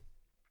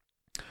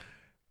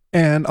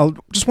 And I'll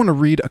just want to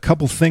read a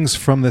couple things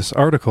from this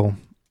article,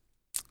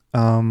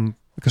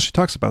 because she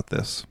talks about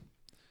this.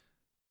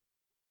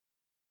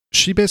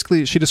 She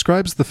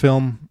describes the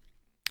film.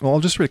 Well, I'll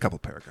just read a couple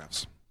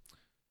paragraphs.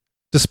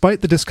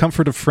 Despite the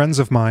discomfort of friends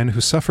of mine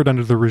who suffered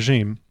under the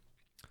regime,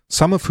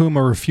 some of whom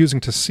are refusing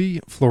to see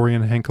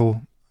Florian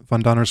Henckel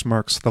Von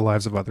Donnersmarck's The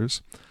Lives of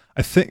Others,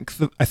 I think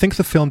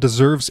the film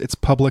deserves its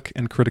public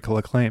and critical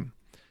acclaim.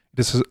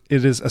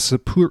 It is a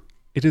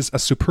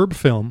superb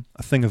film,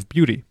 a thing of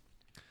beauty,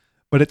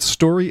 but its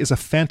story is a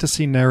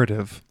fantasy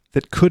narrative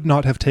that could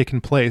not have taken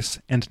place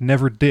and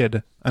never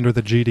did under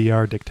the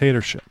GDR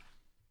dictatorship.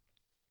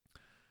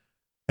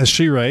 As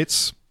she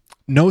writes,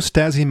 no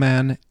Stasi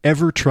man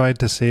ever tried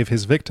to save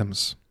his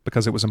victims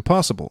because it was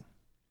impossible.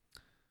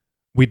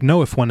 We'd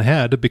know if one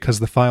had because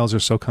the files are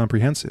so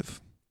comprehensive.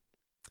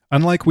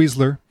 Unlike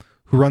Weasler,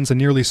 who runs a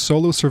nearly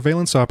solo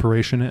surveillance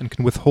operation and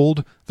can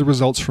withhold the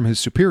results from his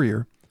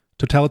superior,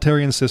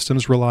 totalitarian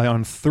systems rely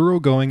on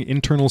thoroughgoing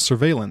internal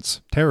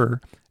surveillance,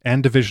 terror,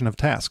 and division of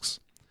tasks.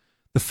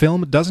 The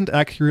film doesn't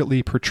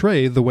accurately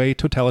portray the way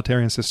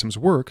totalitarian systems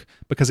work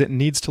because it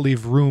needs to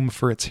leave room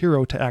for its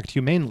hero to act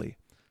humanely,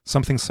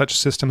 something such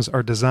systems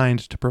are designed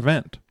to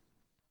prevent.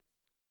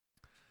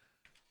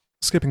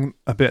 Skipping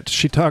a bit,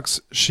 she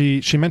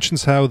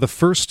mentions how the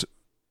first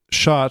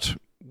shot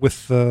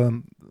with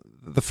the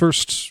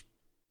first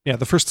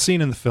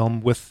scene in the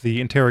film with the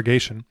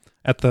interrogation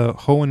at the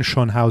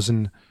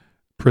Hohenschönhausen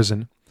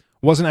prison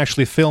wasn't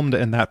actually filmed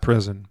in that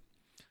prison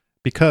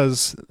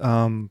because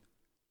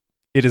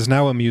it is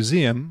now a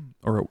museum,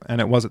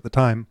 and it was at the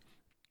time,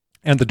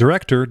 and the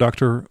director,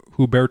 Dr.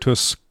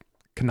 Hubertus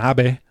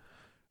Knabe,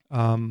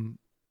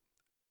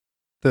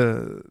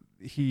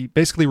 he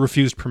basically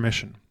refused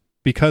permission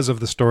because of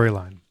the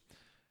storyline.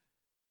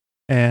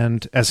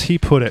 And as he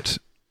put it,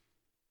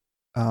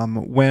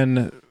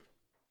 when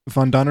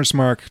von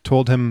Donnersmarck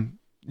told him,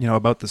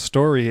 about the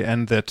story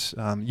and that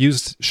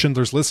used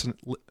Schindler's List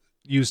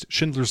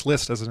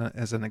as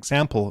an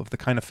example of the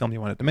kind of film he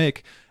wanted to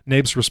make,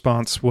 Knabe's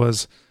response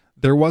was,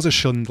 "There was a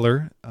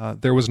Schindler,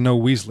 there was no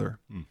Weasler."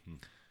 Mm-hmm.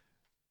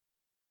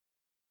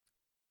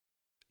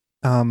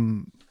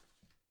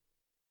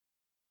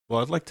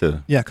 Well, I'd like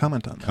to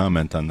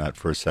comment on that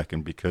for a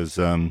second because,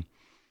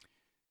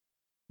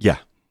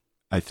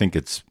 I think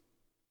it's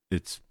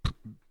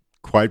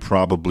quite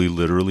probably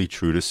literally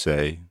true to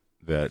say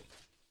that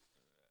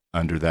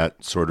under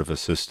that sort of a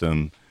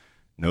system,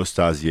 no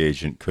Stasi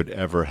agent could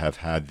ever have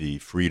had the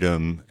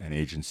freedom and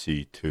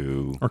agency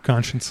to or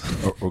conscience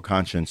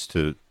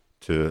to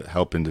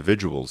help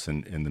individuals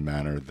in the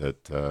manner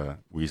that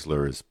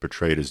Weasler is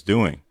portrayed as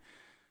doing.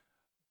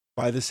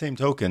 By the same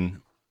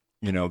token,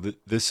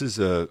 this is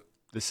a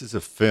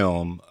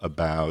film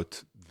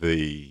about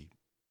the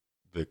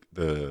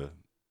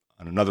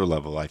on another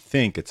level. I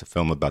think it's a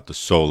film about the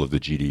soul of the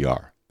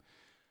GDR,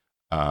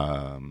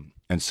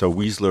 and so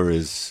Weasler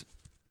is,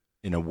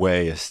 in a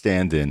way, a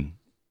stand-in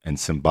and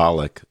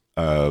symbolic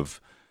of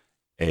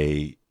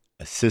a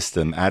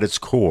system at its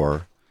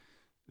core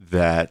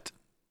that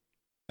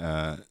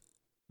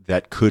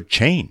could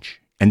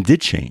change and did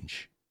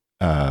change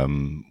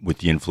with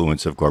the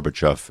influence of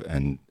Gorbachev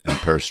and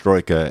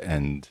Perestroika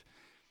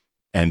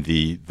and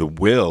the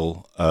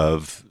will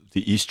of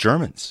the East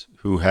Germans,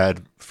 who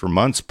had, for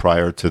months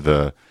prior to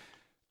the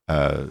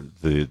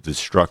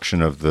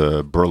destruction of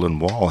the Berlin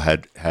Wall,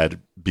 had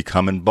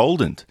become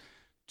emboldened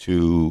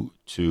to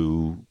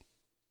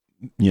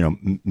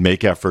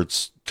make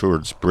efforts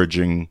towards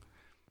bridging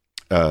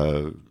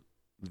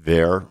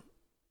their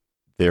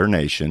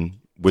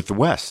nation with the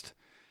West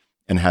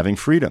and having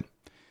freedom.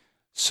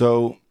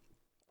 So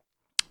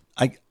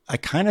I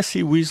kind of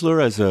see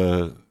Weasler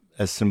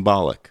as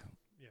symbolic.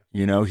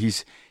 Yeah.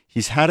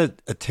 He's had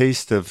a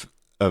taste of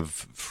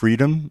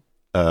freedom.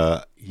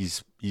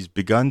 He's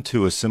begun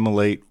to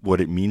assimilate what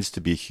it means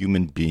to be a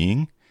human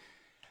being,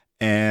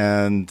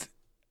 and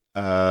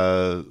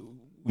where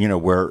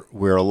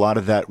a lot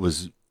of that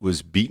was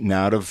beaten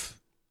out of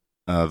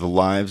the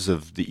lives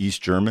of the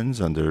East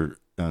Germans under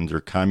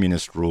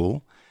communist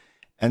rule,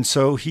 and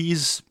so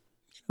he's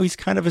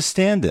kind of a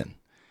stand-in,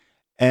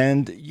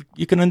 and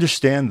you can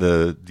understand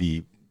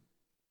the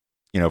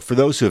for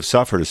those who have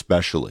suffered,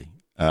 especially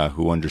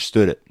who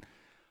understood it,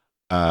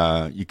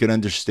 you can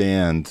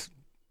understand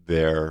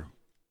their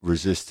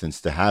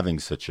resistance to having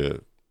such a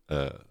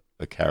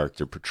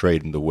character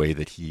portrayed in the way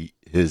that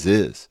his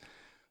is.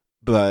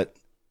 But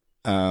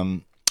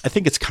I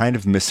think it's kind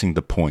of missing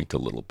the point a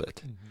little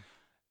bit. Mm-hmm.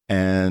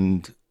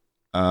 And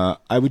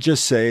I would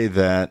just say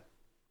that,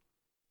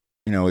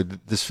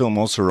 this film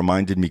also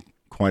reminded me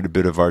quite a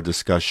bit of our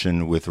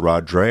discussion with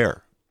Rod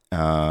Dreher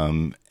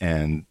and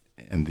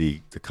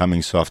the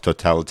coming soft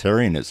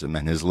totalitarianism,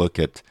 and his look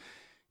at,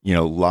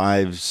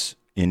 lives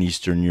in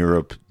Eastern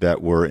Europe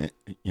that were,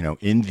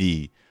 in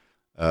the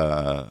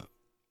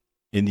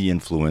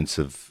influence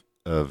of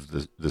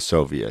the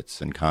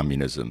Soviets and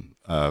communism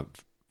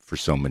for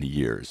so many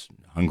years.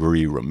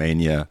 Hungary,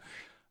 Romania,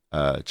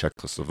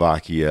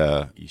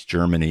 Czechoslovakia, East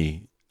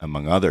Germany,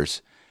 among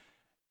others.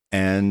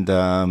 And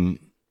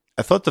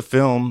I thought the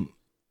film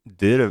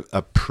did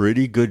a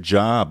pretty good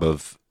job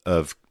of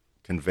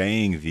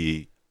conveying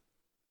the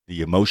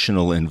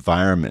emotional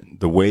environment,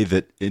 the way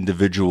that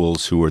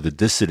individuals who were the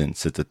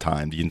dissidents at the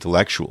time, the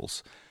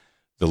intellectuals,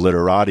 the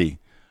literati,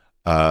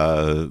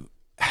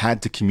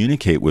 had to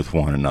communicate with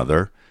one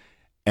another,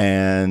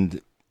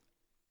 and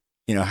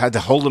had to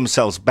hold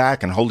themselves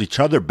back and hold each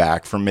other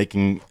back from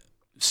making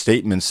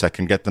statements that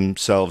can get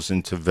themselves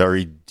into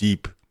very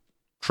deep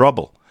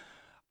trouble.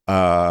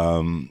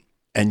 And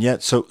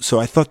yet, so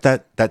I thought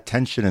that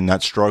tension and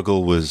that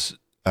struggle was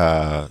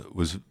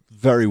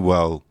very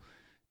well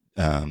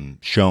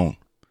shown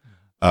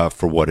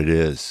for what it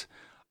is.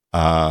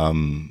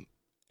 And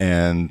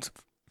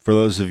for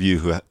those of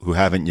you who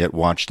haven't yet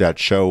watched that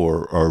show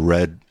or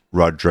read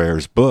Rod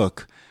Dreher's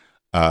book,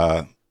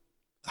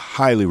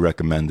 highly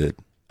recommended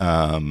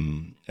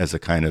as a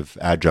kind of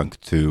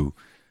adjunct to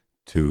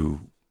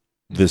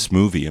this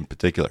movie in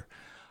particular.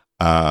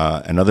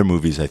 And other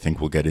movies I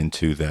think we'll get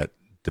into that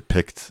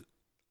depict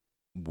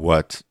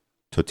what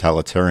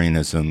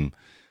totalitarianism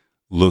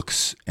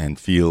looks and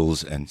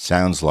feels and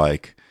sounds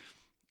like,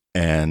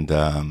 and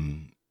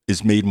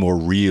is made more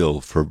real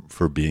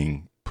for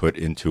being put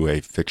into a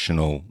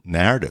fictional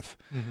narrative.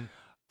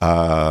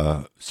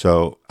 Mm-hmm.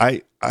 So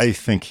I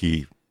think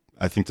the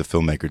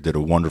filmmaker did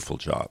a wonderful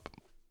job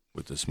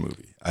with this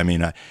movie. I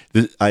mean,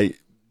 I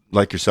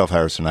like yourself,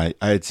 Harrison. I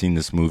had seen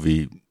this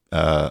movie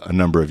a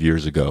number of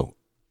years ago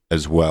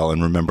as well,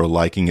 and remember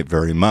liking it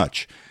very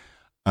much.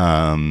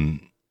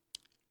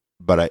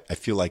 But I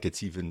feel like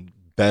it's even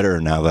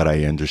better now that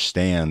I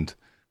understand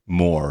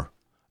more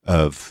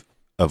of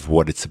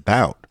what it's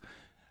about.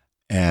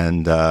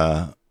 And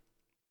the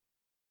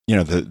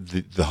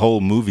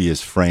whole movie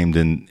is framed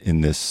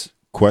in this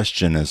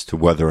question as to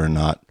whether or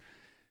not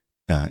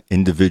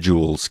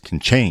individuals can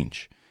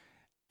change.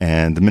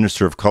 And the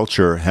Minister of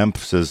Culture, Hemp,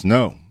 says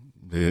no,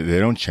 they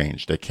don't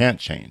change. They can't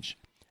change.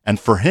 And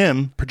for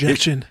him,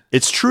 projection.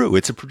 It's true.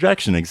 It's a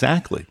projection,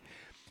 exactly.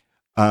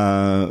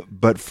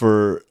 But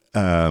for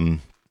Dryman,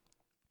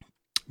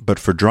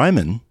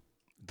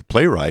 the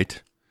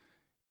playwright,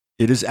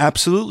 it is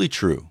absolutely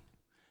true,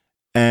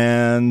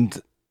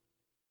 and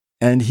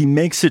he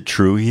makes it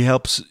true. He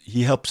helps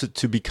it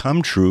to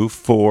become true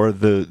for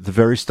the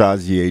very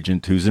Stasi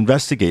agent who's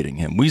investigating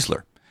him,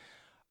 Wiesler,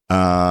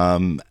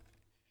 and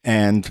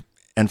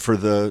for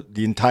the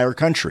entire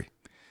country.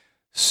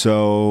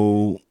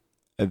 So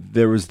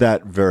there was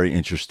that very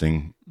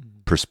interesting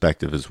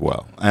perspective as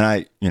well, and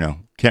I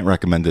can't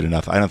recommend it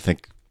enough. I don't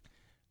think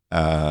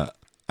I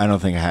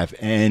have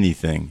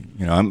anything.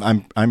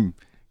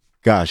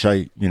 I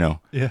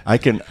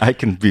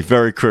can be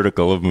very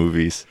critical of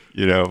movies,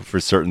 for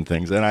certain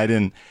things, and I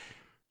didn't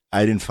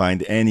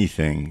find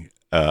anything.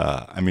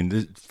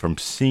 From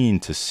scene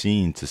to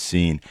scene to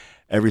scene,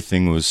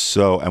 everything was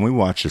so. And we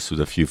watched this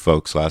with a few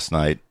folks last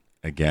night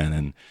again,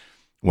 and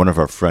one of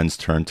our friends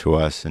turned to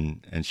us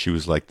and she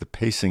was like, "The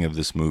pacing of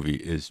this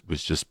movie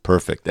was just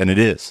perfect," and it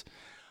is.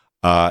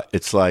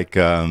 It's like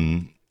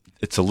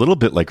it's a little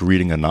bit like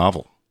reading a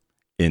novel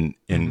in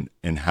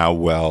how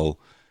well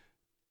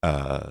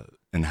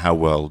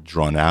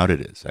drawn out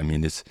it is. I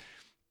mean,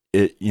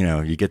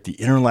 you get the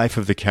inner life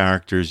of the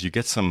characters, you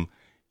get some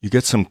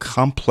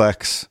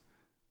complex,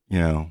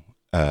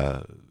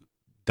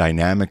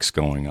 dynamics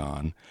going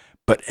on,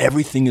 but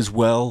everything is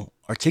well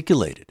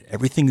articulated.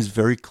 Everything is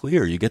very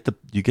clear. You get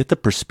the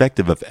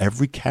perspective of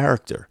every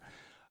character,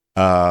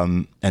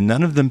 and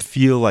none of them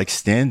feel like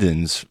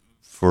stand-ins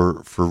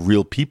for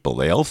real people.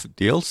 They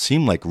all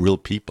seem like real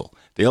people.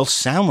 They all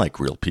sound like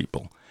real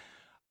people.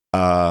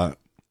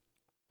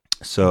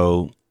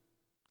 So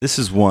this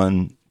is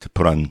one to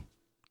put on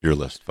your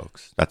list,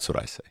 folks. That's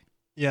what I say.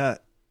 Yeah.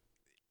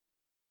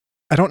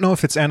 I don't know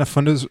if it's Anna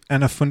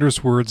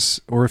Funder's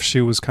words or if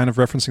she was kind of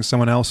referencing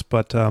someone else,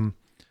 but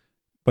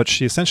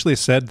she essentially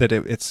said that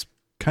it's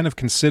kind of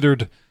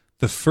considered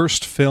the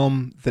first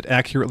film that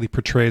accurately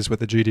portrays what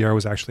the GDR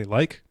was actually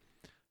like.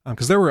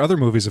 Because there were other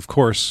movies, of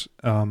course,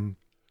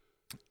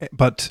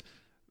 but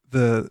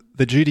the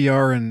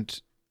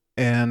GDR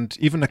and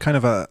even a kind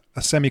of a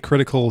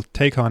semi-critical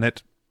take on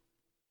it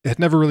had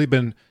never really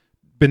been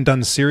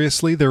done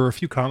seriously. There were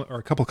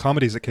a couple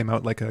comedies that came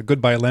out, like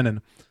Goodbye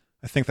Lenin,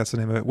 I think that's the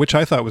name of it, which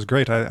I thought was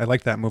great. I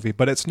liked that movie,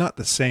 but it's not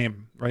the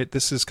same, right?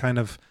 This is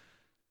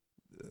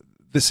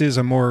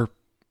a more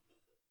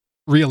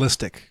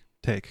realistic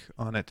take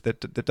on it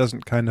that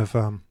doesn't kind of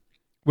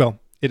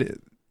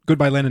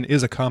Goodbye Lenin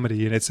is a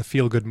comedy and it's a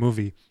feel-good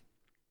movie.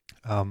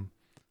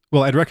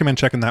 Well, I'd recommend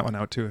checking that one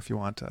out too if you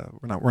want.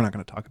 We're not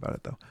going to talk about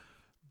it though.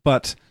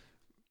 But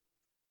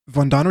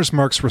Von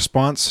Donnersmarck's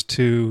response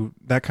to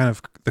that kind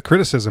of the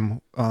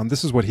criticism,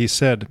 this is what he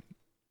said.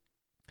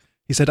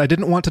 He said, "I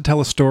didn't want to tell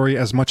a story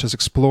as much as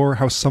explore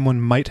how someone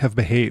might have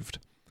behaved.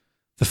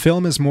 The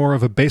film is more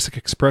of a basic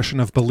expression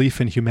of belief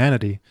in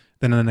humanity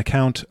than an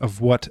account of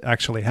what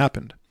actually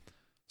happened."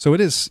 So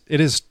it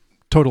is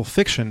total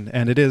fiction,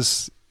 and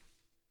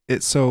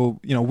so,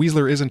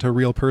 Weasler isn't a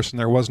real person.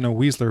 There was no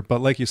Weasler,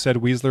 but like you said,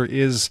 Weasler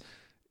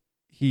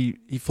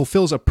he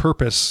fulfills a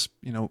purpose,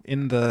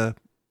 in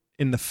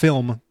the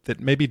film that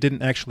maybe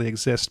didn't actually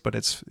exist, but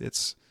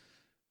it's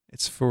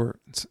for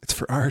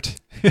art.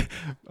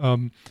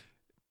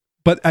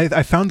 But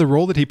I found the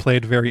role that he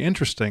played very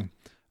interesting.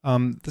 I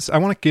want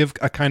to give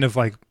a kind of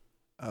like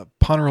a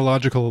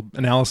ponerological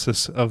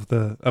analysis of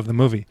the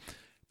movie,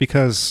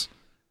 because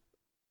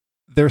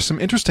there's some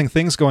interesting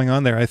things going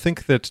on there. I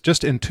think that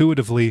just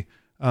intuitively,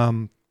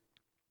 the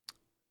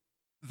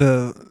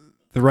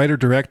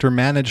writer-director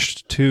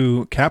managed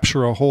to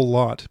capture a whole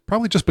lot,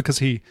 probably just because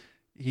he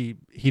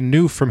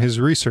knew from his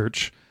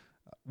research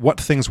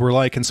what things were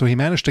like, and so he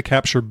managed to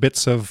capture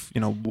bits of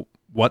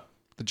what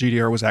the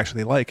GDR was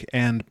actually like.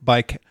 And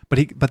but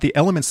the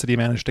elements that he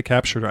managed to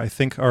capture, I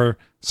think, are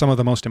some of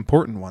the most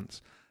important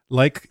ones,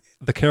 like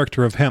the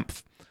character of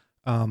Hempf.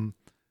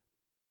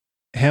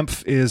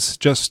 Hempf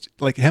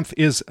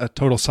is a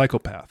total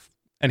psychopath,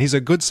 and he's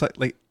a good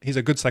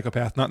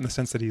psychopath, not in the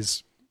sense that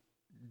he's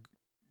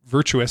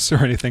virtuous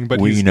or anything, but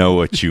we know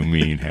what you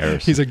mean,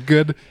 Harris. he's a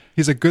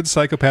good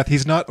psychopath.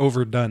 He's not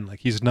overdone,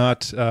 like he's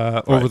not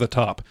over the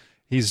top.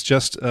 He's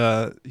just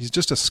a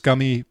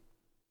scummy,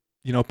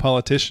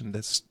 politician.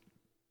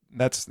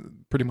 That's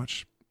pretty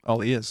much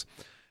all he is,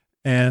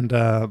 and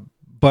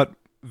but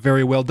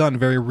very well done,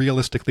 very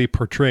realistically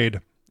portrayed.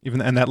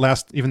 Even that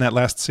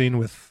last scene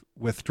with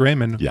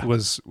Draymond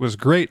was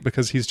great,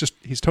 because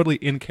he's totally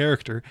in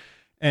character,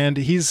 and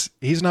he's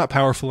not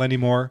powerful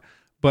anymore,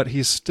 but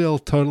he's still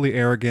totally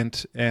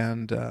arrogant,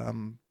 and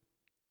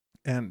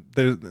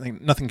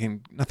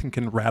nothing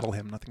can rattle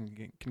him,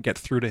 nothing can get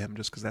through to him,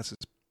 just because that's his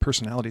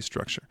personality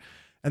structure.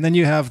 And then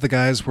you have the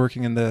guys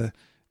working in the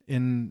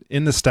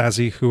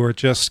Stasi who are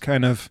just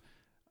kind of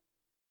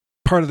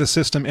part of the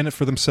system, in it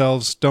for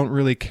themselves, don't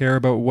really care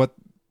about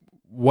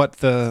what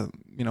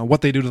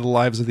they do to the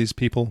lives of these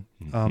people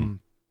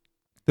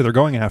that they're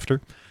going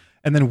after.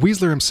 And then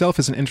Weasler himself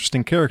is an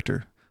interesting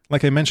character.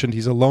 Like I mentioned,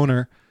 he's a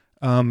loner.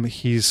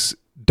 He's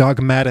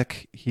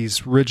dogmatic.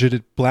 He's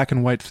rigid, black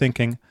and white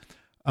thinking.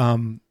 I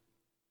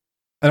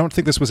don't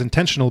think this was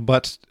intentional,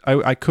 but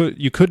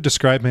you could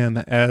describe him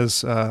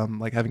as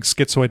like having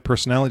schizoid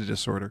personality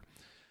disorder.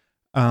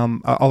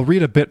 I'll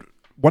read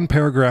one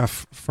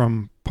paragraph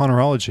from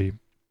Ponerology,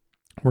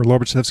 where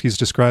Lobachevsky is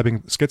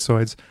describing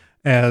schizoids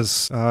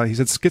as, he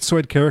said,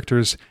 schizoid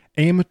characters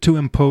aim to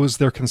impose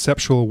their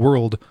conceptual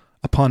world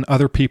upon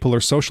other people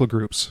or social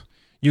groups,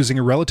 using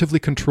a relatively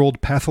controlled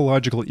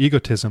pathological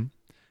egotism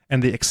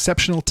and the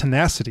exceptional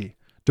tenacity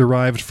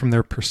derived from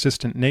their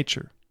persistent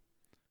nature.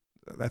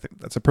 I think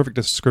that's a perfect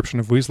description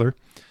of Weasler.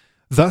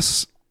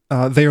 Thus,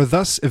 they are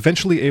thus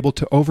eventually able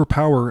to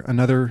overpower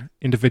another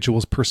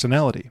individual's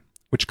personality,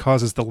 which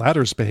causes the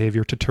latter's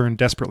behavior to turn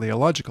desperately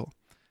illogical.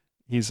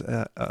 He's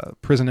a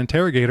prison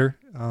interrogator.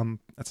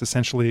 That's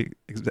essentially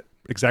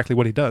exactly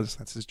what he does.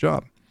 That's his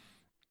job.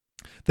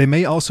 They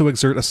may also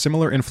exert a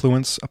similar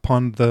influence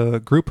upon the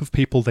group of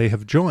people they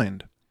have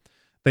joined.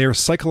 They are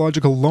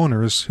psychological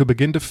loners who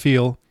begin to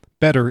feel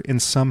better in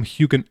some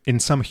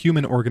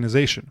human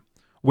organization,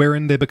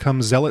 wherein they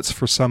become zealots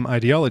for some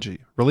ideology,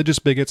 religious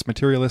bigots,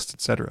 materialists,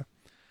 etc.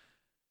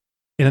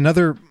 In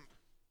another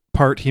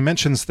part, he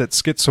mentions that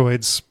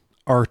schizoids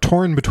are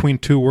torn between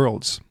two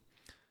worlds,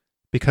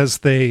 because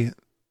they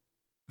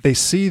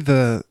see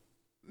the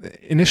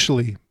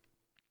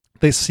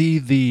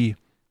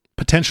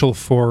potential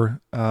for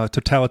a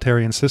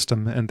totalitarian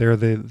system, and they're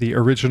the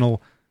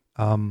original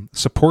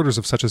supporters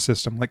of such a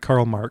system, like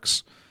Karl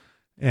Marx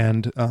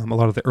and a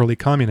lot of the early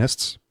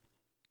communists.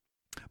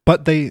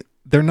 But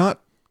they're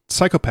not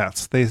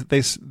psychopaths.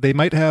 They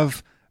might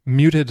have a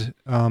muted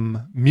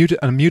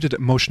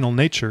emotional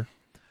nature,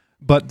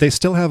 but they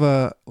still have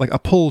a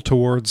pull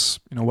towards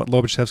what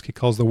Lobachevsky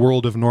calls the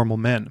world of normal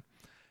men.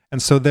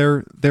 And so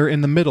they're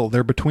in the middle.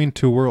 They're between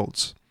two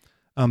worlds.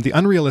 The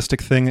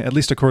unrealistic thing, at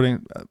least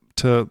according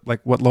to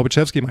like what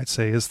Lobachevsky might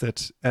say, is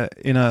that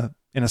in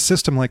a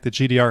system like the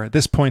GDR at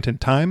this point in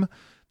time,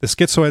 the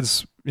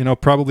schizoids,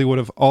 probably would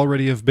have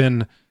already have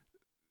been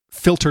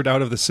filtered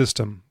out of the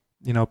system,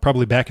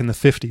 probably back in the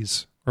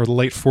 50s or the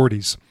late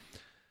 40s.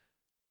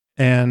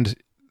 And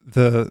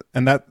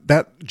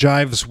that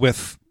jives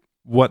with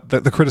what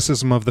the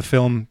criticism of the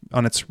film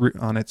on its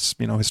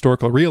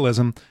historical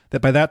realism,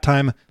 that by that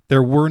time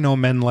there were no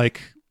men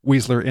like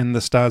Wiesler in the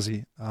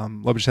Stasi.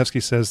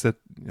 Lobachevsky says that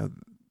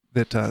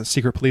that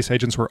secret police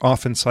agents were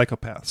often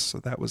psychopaths. So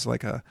that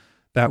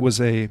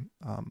was a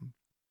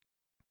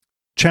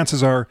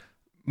chances are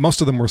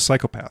most of them were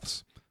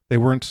psychopaths. They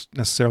weren't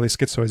necessarily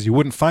schizoids. You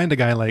wouldn't find a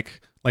guy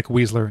like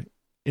Wiesler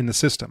in the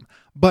system.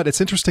 But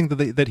it's interesting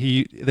that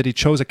he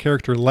chose a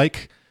character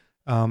like.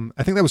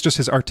 I think that was just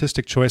his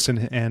artistic choice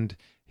and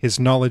his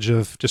knowledge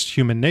of just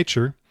human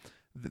nature,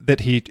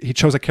 that he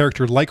chose a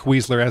character like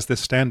Wiesler as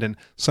this stand-in,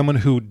 someone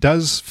who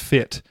does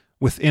fit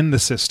within the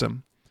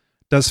system,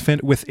 does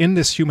fit within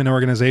this human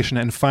organization,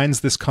 and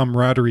finds this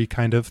camaraderie,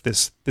 kind of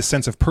this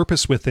sense of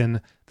purpose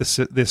within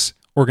this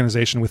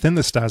organization, within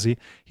the Stasi.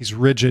 He's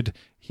rigid,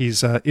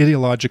 he's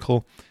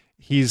ideological,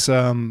 he's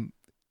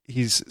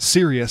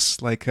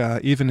serious. Like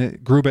even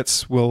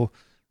Grubitz will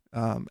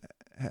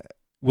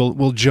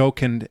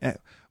joke and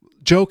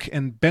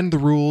bend the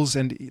rules,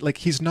 and like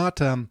he's not.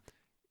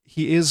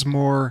 He is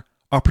more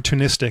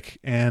opportunistic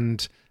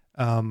and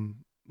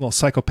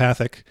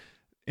psychopathic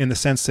in the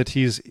sense that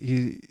he's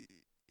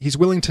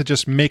willing to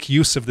just make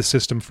use of the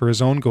system for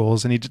his own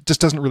goals, and he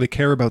just doesn't really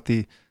care about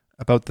the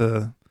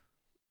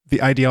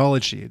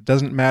ideology. It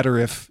doesn't matter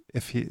if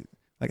he,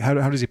 like, how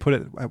does he put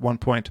it at one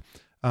point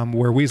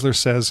where Wiesler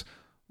says,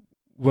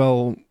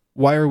 well,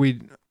 why are we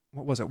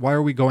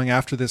going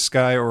after this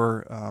guy?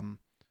 Or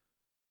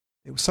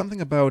it was something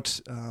about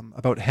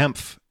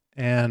Hempf,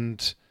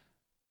 and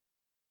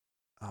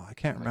I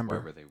can't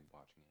remember.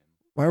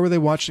 Why were they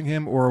watching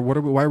him? Or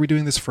why are we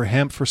doing this for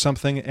Hempf or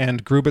something?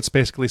 And Grubitz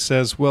basically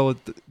says, well,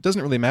 it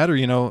doesn't really matter,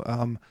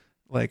 if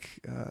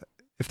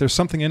there's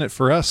something in it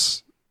for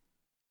us,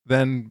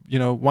 then,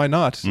 why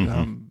not?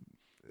 Mm-hmm.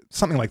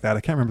 Something like that.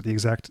 I can't remember the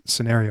exact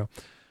scenario.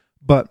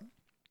 But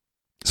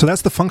so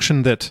that's the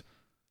function that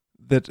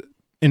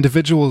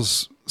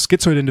individuals,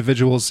 schizoid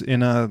individuals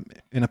in a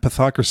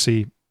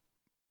pathocracy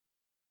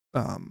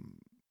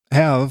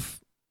have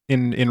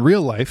in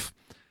real life.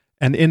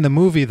 And in the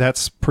movie,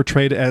 that's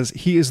portrayed as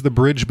he is the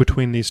bridge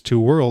between these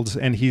two worlds,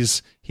 and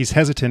he's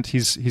hesitant.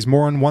 He's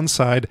more on one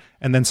side,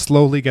 and then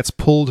slowly gets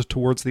pulled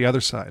towards the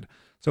other side.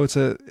 So it's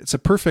a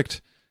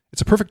perfect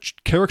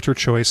character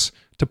choice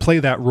to play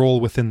that role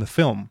within the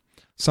film.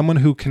 Someone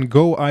who can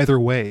go either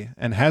way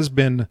and has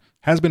been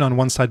on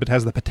one side, but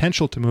has the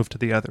potential to move to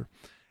the other.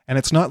 And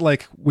it's not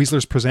like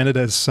Wiesler's presented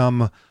as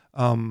some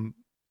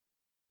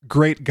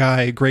great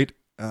guy,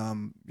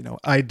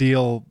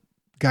 ideal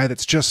guy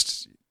that's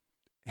just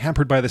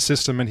hampered by the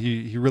system, and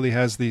he really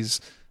has these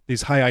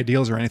high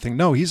ideals or anything.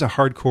 No, he's a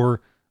hardcore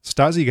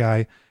Stasi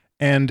guy,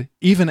 and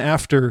even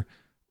after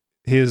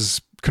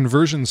his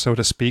conversion, so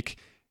to speak,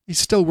 he's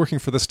still working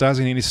for the Stasi,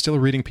 and he's still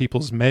reading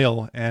people's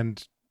mail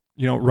and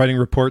writing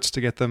reports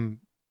to get them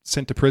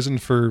sent to prison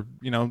for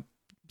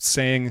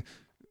saying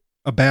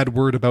a bad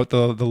word about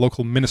the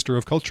local minister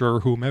of culture or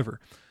whomever.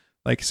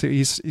 Like, so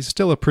he's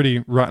still a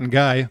pretty rotten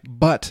guy,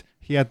 but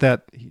he had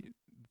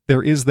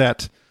there is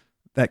that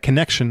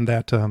connection,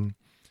 that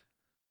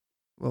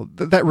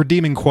that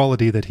redeeming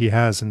quality that he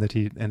has, and that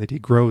he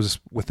grows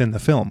within the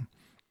film.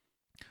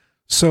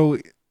 So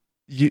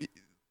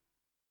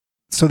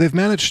they've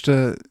managed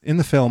to, in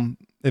the film,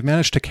 they've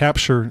managed to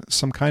capture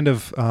some kind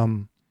of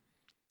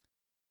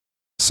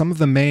some of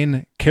the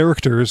main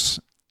characters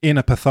in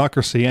a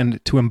pathocracy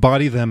and to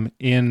embody them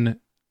in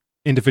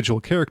individual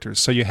characters.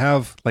 So you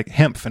have like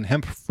Hempf, and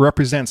Hempf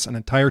represents an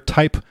entire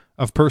type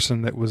of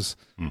person that was,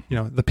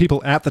 the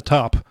people at the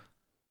top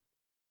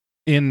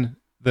in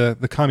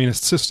the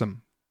communist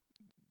system.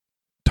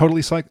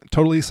 Totally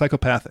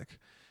psychopathic.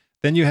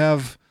 Then you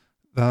have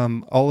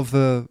all of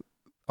the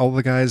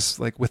guys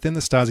like within the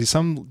Stasi,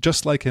 some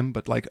just like him,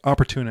 but like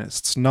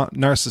opportunists, not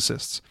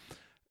narcissists.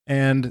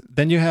 And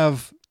then you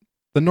have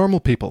the normal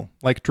people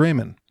like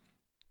Draymond.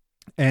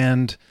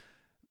 And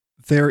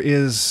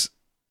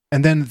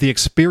then the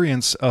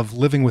experience of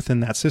living within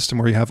that system,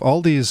 where you have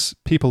all these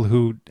people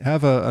who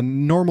have a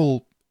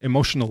normal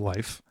emotional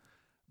life,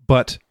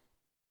 but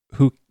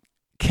who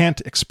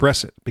can't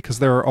express it because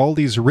there are all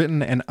these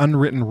written and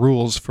unwritten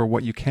rules for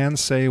what you can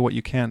say, what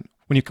you can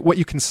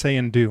say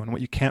and do, and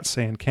what you can't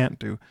say and can't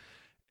do.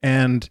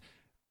 And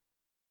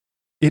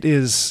it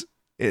is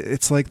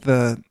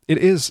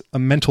a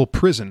mental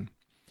prison.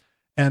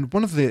 And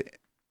a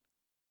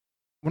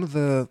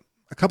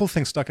couple of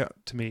things stuck out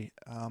to me.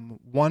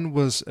 One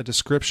was a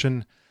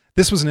description.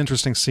 This was an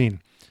interesting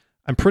scene.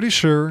 I'm pretty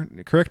sure,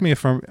 correct me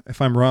if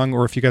I'm wrong,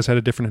 or if you guys had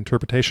a different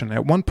interpretation.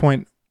 At one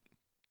point,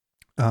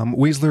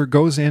 Wiesler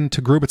goes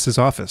into Grubitz's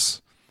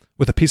office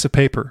with a piece of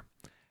paper,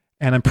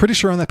 and I'm pretty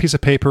sure on that piece of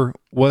paper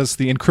was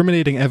the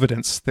incriminating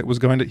evidence that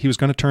he was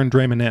going to turn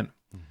Draymond in.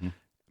 Mm-hmm.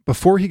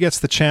 Before he gets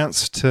the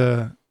chance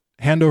to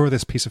hand over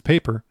this piece of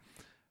paper,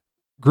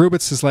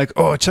 Grubitz is like,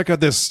 oh, check out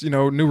this,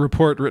 new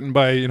report written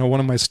by, one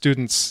of my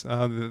students,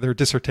 their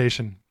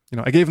dissertation.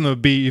 I gave them a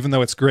B, even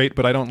though it's great,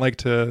 but I don't like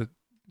to,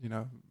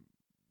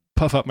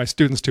 puff up my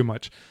students too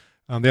much.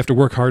 They have to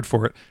work hard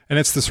for it. And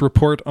it's this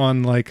report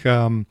on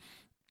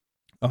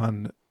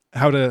on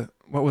how to,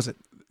 what was it?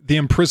 The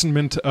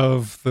imprisonment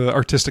of the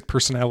artistic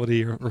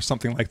personality or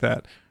something like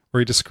that,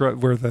 where this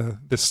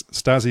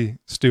Stasi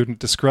student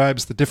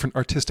describes the different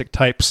artistic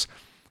types,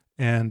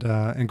 and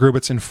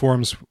Grubitz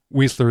informs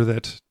Wiesler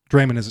that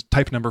Drayman is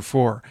type number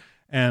 4,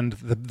 and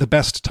the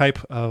best type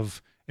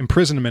of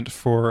imprisonment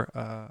for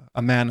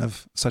a man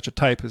of such a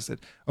type is that,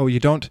 you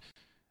don't,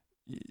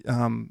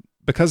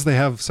 because they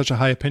have such a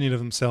high opinion of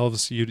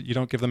themselves, you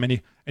don't give them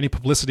any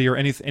publicity or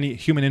any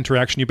human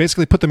interaction. You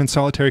basically put them in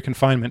solitary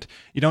confinement.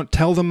 You don't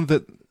tell them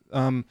that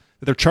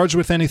they're charged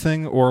with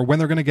anything or when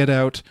they're going to get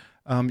out.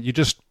 You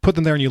just put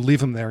them there and you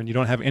leave them there, and you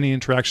don't have any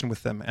interaction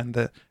with them. And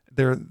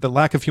the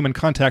lack of human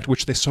contact,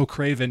 which they so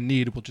crave and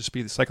need, will just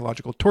be the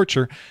psychological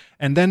torture.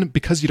 And then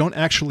because you don't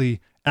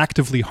actually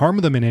actively harm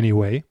them in any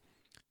way,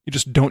 you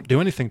just don't do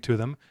anything to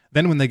them.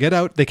 Then when they get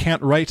out, they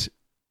can't write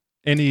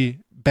any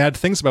bad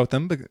things about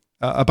them,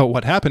 about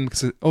what happened,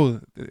 because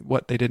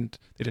what they didn't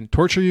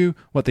torture you,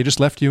 what they just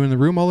left you in the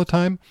room all the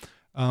time.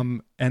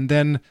 And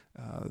then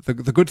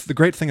the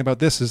great thing about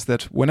this is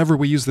that whenever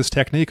we use this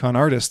technique on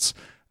artists,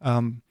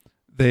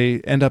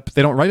 they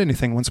don't write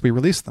anything once we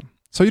release them.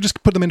 So you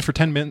just put them in for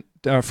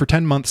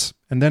 10 months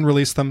and then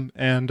release them,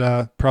 and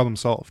problem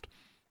solved.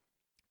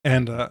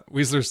 And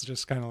Wiesler's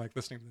just kind of like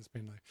listening to this,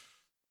 being like,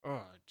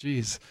 oh,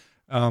 geez.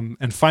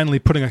 And finally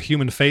putting a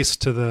human face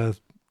to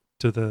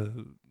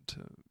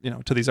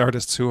these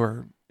artists who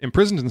are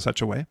imprisoned in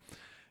such a way,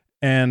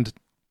 and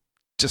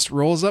just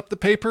rolls up the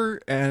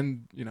paper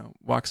and,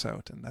 walks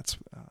out. And that's,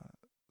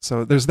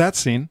 so there's that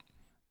scene.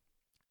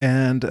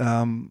 And,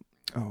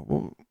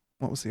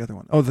 what was the other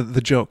one? Oh,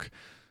 the joke.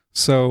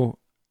 So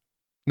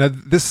now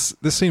this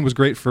scene was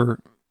great for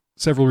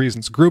several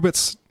reasons.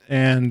 Grubitz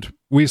and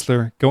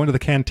Wiesler go into the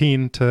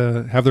canteen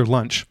to have their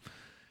lunch,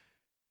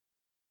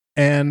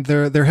 and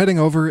they're heading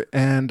over,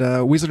 and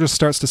Wiesler just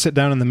starts to sit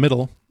down in the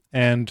middle,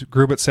 and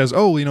Grubitz says,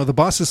 the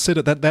bosses sit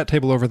at that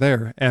table over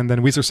there. And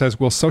then Wiesler says,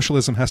 well,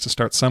 socialism has to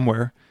start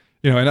somewhere.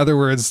 In other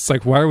words, it's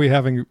like, why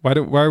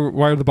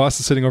are the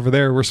bosses sitting over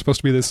there? We're supposed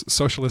to be this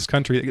socialist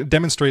country. It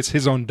demonstrates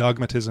his own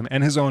dogmatism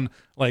and his own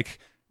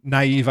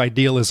naive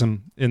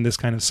idealism in this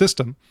kind of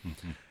system.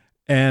 Mm-hmm.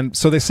 And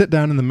so they sit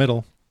down in the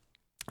middle,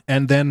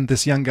 and then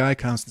this young guy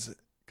comes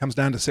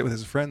down to sit with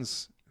his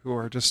friends who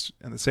are just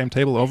at the same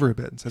table over a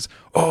bit, and says,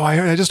 oh,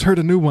 I just heard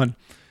a new one.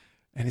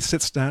 And he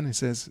sits down and he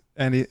says,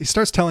 and he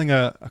starts telling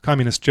a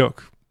communist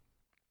joke,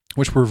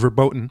 which were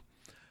verboten.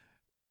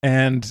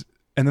 And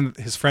then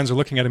his friends are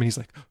looking at him, and he's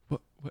like,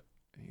 what?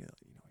 He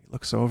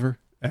looks over,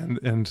 and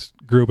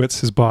Grubitz,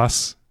 his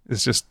boss,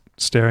 is just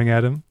staring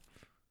at him.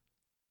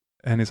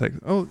 And he's like,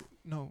 oh,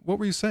 no, what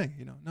were you saying?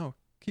 No,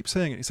 keep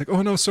saying it. He's like,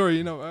 oh, no,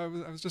 sorry, I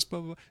was just blah,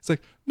 blah, blah. It's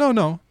like,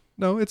 no,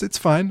 it's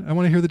fine. I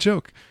want to hear the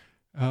joke.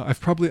 I've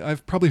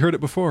probably heard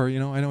it before. I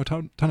know a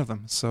ton of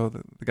them. So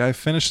the guy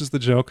finishes the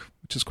joke,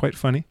 which is quite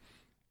funny.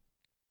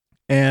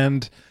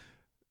 And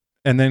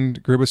then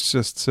Grubitz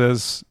just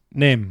says,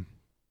 name.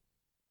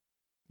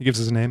 He gives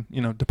his name,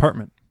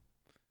 department.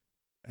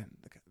 And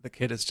the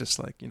kid is just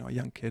like, a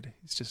young kid.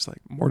 He's just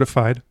like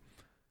mortified.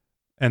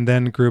 And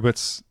then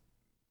Grubitz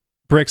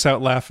breaks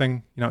out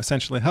laughing,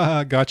 essentially,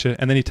 haha, gotcha.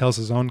 And then he tells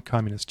his own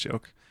communist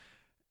joke.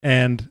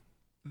 And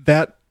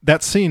that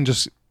scene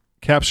just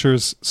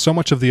captures so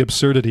much of the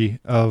absurdity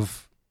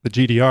of the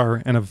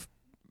GDR and of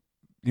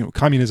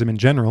communism in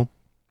general.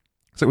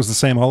 So it was the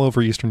same all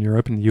over Eastern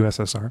Europe and the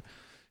USSR.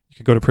 You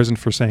could go to prison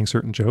for saying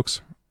certain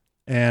jokes.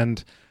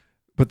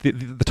 But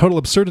the total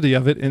absurdity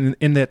of it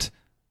in that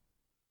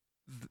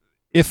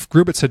if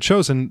Grubitz had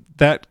chosen,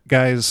 that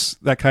guy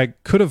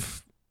could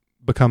have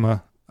become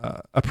a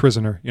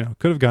prisoner,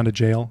 could have gone to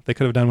jail. They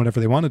could have done whatever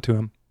they wanted to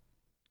him.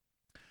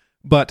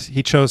 But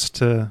he chose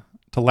to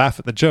laugh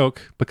at the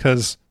joke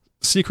because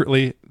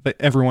secretly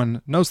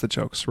everyone knows the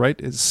jokes, right?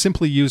 It's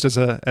simply used as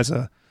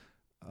a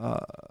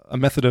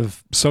method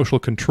of social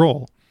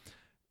control.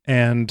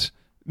 And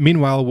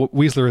meanwhile, what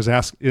Wiesler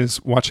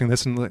is watching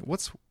this and like,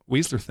 what's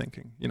Wiesler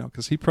thinking?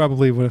 Because he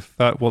probably would have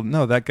thought, well,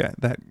 no,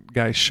 that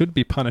guy should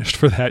be punished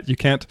for that. You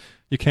can't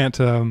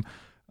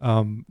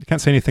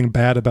say anything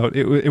bad about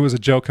it. It was a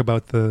joke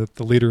about the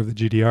leader of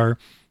the GDR.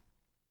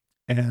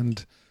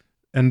 And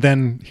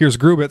then here's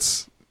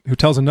Grubitz, who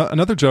tells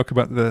another joke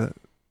about the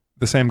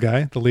same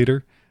guy, the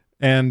leader.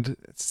 And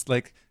it's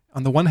like,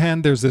 on the one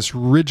hand, there's this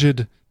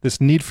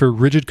need for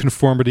rigid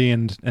conformity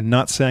and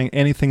not saying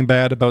anything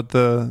bad about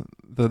the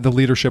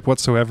leadership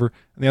whatsoever.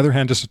 On the other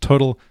hand, just a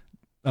total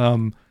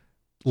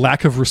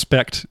lack of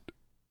respect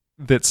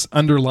that's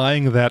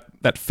underlying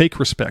that fake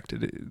respect.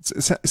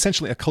 It's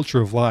essentially a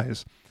culture of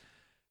lies,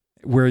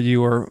 where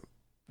you're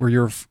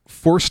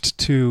forced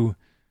to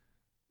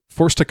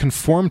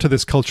conform to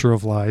this culture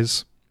of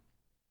lies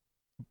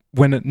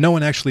when no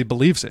one actually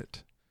believes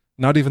it.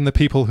 Not even the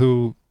people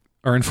who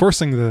are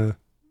enforcing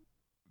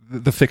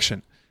the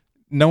fiction.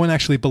 no one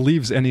actually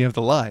believes any of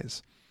the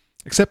lies,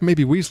 except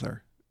maybe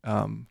Weasler,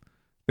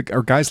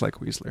 or guys like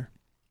Weasler.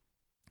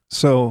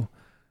 So,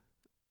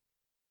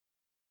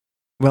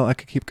 well, I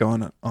could keep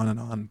going on and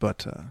on,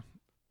 but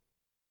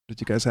did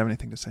you guys have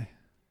anything to say?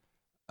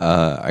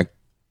 I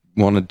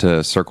wanted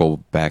to circle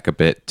back a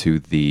bit to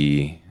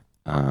the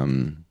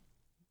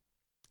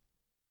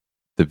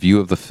view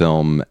of the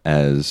film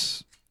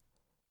as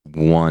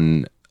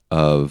one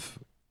of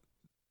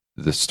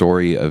the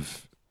story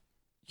of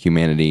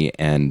humanity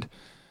and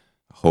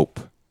hope,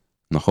 and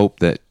the hope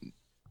that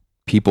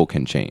people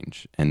can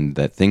change and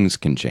that things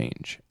can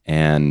change.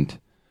 And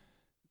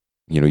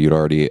you'd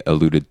already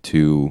alluded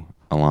to,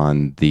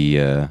 Alon,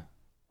 the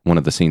one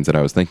of the scenes that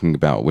I was thinking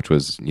about, which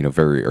was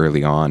very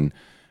early on,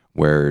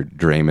 where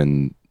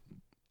Draymond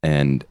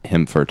and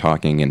Hempf are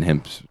talking, and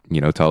Hempf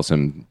tells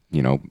him,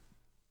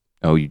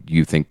 oh,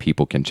 you think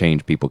people can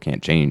change, people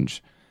can't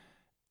change.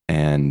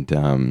 And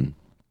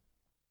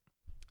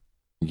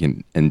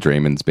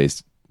Draymond's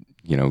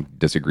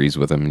disagrees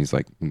with him, and he's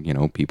like,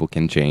 people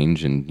can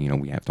change,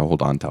 and we have to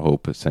hold on to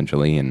hope,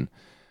 essentially.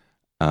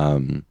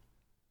 And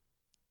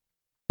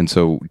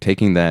so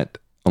taking that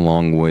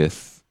along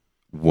with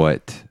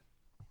what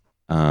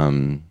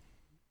Von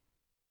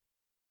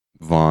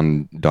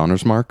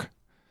Donnersmarck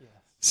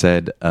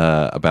said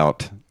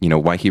about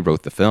why he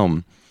wrote the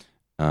film.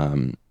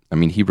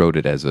 He wrote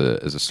it as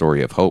a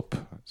story of hope,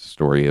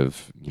 story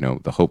of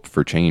the hope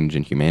for change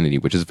in humanity,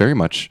 which is very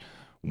much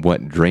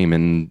what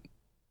Draymond,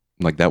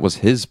 that was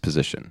his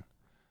position.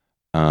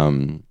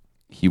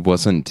 He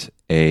wasn't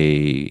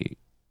a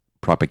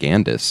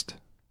propagandist.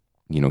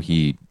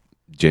 He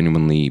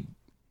genuinely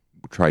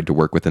tried to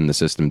work within the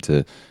system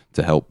to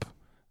help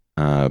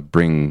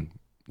bring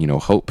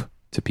hope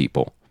to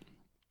people.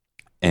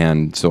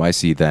 And so I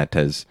see that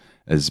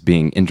as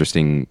being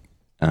interesting,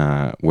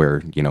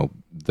 where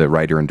the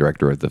writer and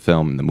director of the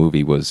film, the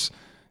movie, was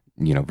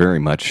very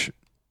much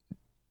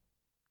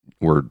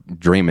where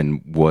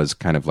Draymond was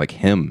kind of like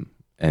him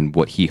and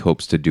what he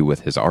hopes to do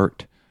with his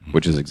art,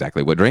 which is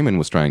exactly what Draymond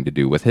was trying to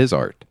do with his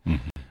art,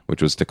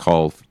 which was to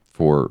call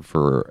for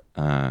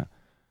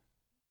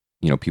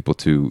people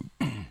to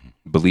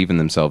believe in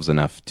themselves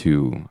enough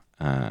to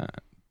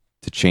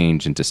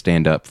change and to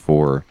stand up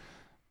for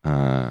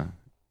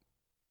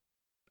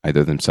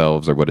either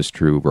themselves or what is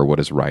true or what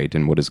is right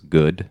and what is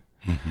good.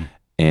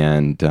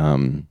 And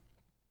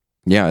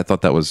I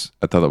thought that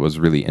was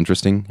really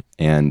interesting.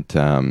 And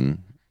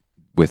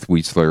with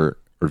Wiesler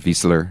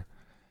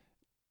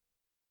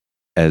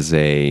as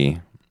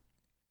a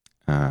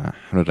how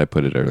did I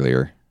put it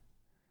earlier?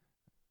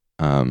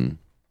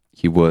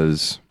 He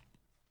was,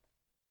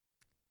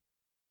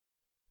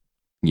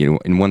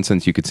 in one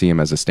sense you could see him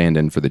as a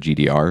stand-in for the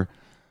GDR,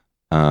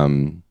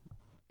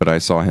 but I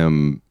saw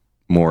him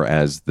more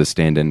as the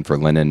stand-in for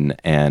Lenin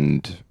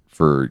and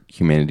for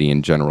humanity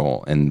in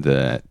general, and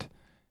that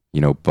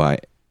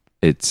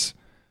it's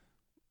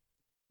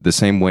the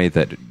same way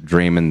that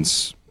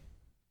Draymond's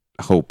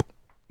hope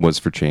was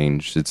for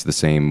change. It's the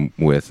same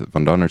with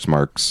Von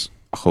Donnersmarck's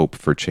hope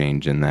for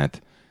change, in that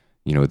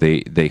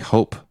they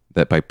hope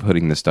that by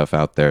putting this stuff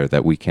out there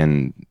that we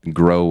can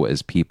grow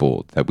as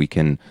people, that we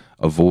can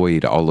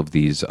avoid all of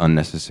these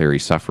unnecessary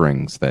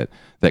sufferings that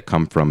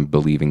come from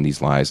believing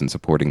these lies and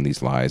supporting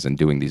these lies and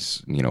doing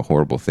these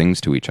horrible things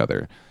to each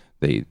other.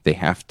 They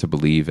have to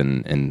believe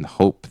and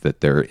hope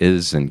that there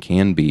is and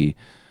can be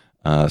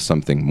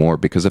something more,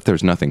 because if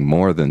there's nothing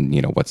more, then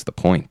what's the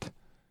point?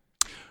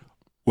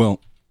 Well,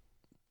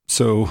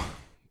 so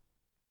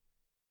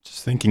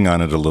just thinking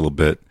on it a little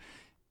bit,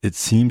 it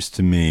seems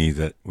to me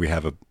that we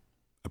have a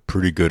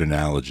pretty good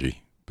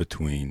analogy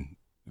between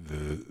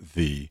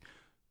the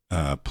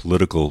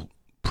political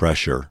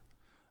pressure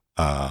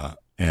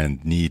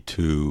and need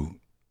to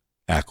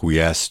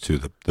acquiesce to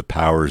the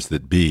powers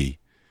that be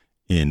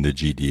in the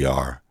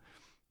GDR.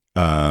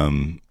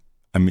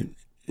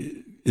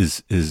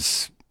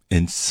 Is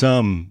in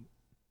some,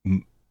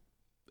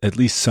 at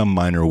least some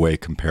minor way,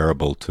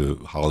 comparable to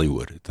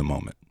Hollywood at the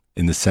moment,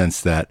 in the sense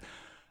that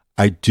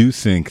I do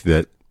think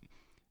that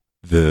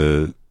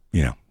the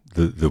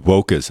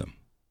wokeism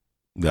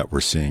that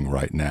we're seeing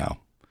right now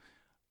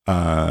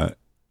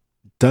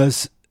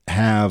does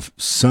have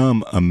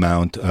some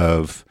amount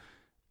of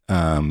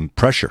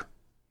pressure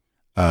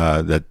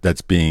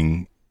that's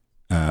being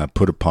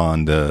put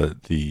upon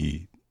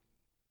the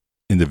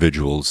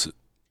individuals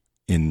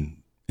in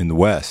the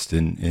West,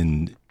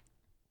 in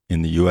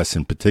the U.S.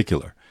 in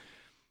particular,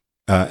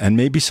 and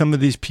maybe some of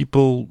these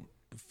people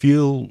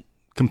feel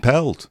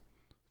compelled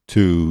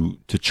to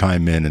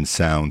chime in and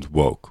sound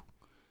woke,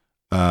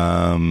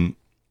 and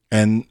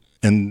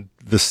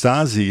the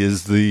Stasi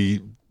is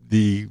the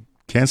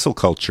cancel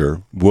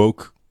culture,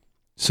 woke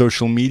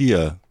social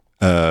media,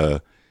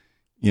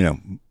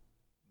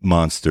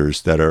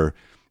 monsters that are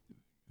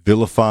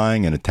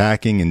vilifying and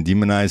attacking and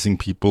demonizing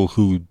people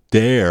who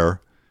dare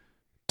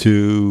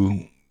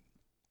to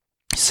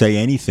say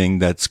anything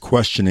that's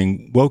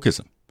questioning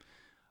wokeism.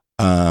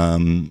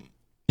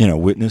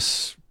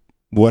 Witness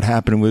what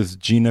happened with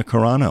Gina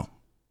Carano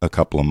a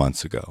couple of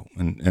months ago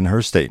in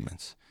her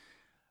statements.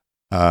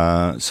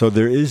 So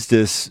there is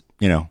this,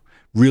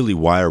 really,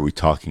 why are we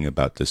talking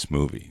about this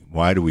movie?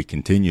 Why do we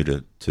continue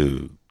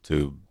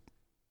to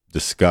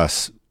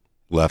discuss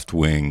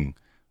left-wing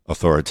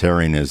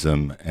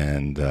authoritarianism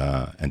and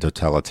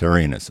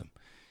totalitarianism?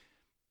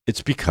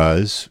 It's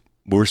because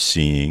we're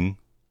seeing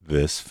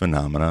this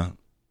phenomena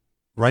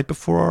right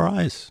before our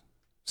eyes,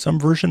 some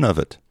version of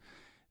it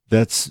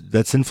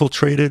that's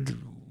infiltrated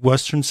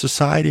Western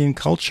society and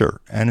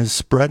culture and is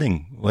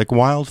spreading like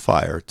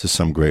wildfire to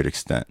some great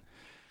extent.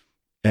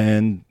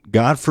 And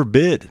God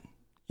forbid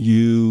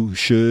you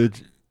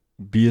should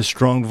be a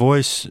strong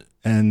voice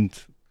and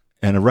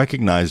a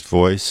recognized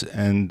voice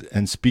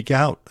and speak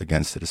out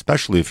against it,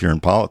 especially if you're in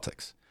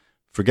politics.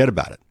 Forget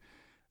about it.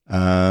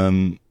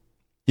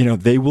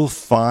 They will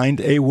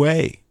find a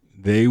way.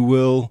 They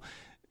will,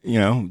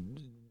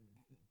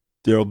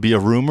 there'll be a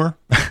rumor,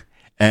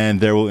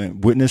 and they will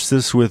witness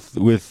this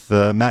with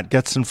Matt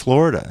Getz in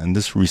Florida and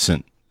this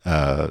recent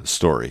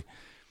story.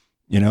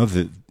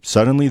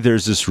 Suddenly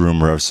there's this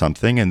rumor of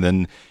something, and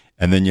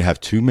then you have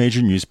two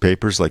major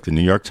newspapers like the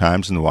New York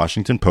Times and the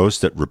Washington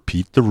Post that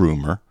repeat the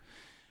rumor,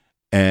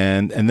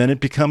 and then it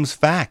becomes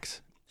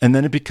fact, and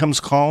then it becomes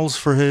calls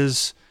for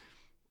his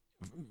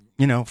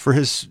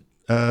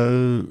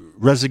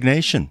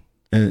resignation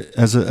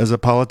as a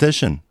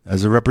politician,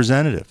 as a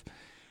representative,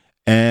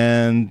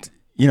 and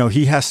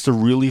he has to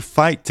really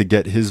fight to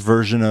get his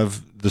version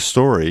of the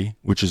story,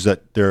 which is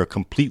that there are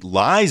complete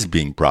lies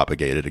being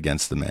propagated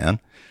against the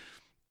man.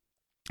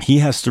 He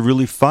has to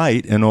really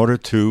fight in order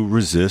to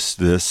resist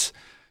this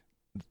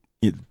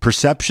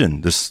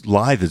perception, this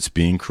lie that's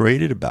being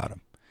created about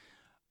him.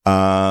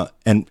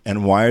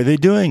 And why are they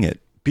doing it?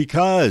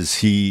 Because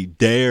he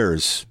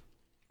dares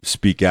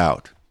speak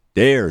out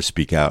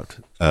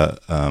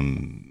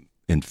in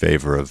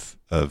favor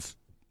of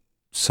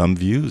some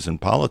views in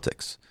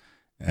politics,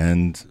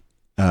 and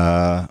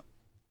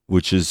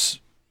which is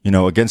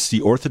against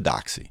the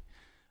orthodoxy,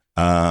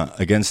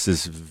 against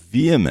this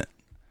vehement,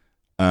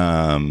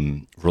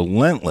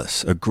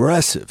 relentless,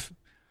 aggressive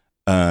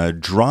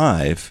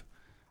drive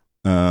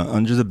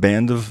under the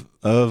band of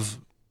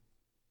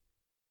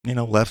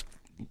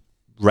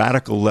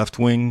radical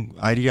left-wing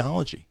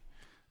ideology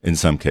in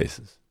some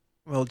cases.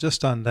 Well,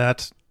 just on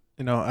that,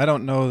 I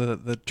don't know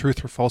the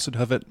truth or falsehood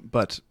of it,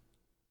 but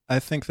I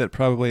think that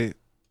probably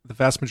the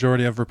vast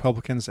majority of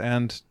Republicans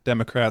and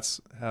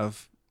Democrats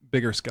have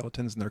bigger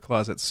skeletons in their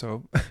closets.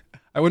 So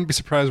I wouldn't be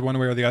surprised one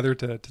way or the other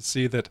to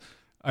see that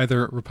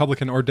either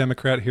Republican or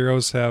Democrat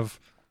heroes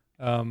have,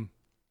 that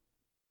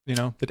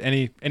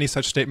any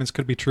such statements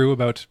could be true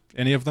about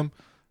any of them.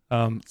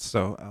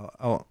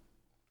 So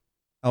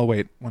I'll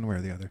wait one way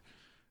or the other.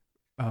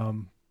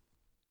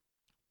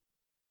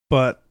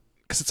 But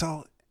because it's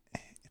all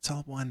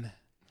one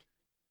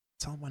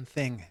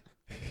thing.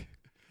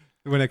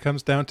 When it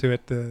comes down to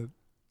it,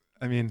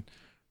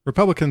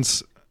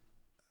 Republicans.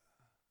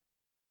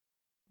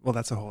 Well,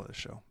 that's a whole other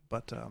show.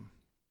 But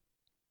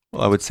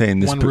I would say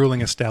in this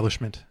ruling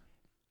establishment.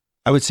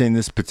 I would say in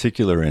this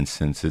particular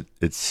instance,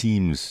 it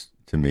seems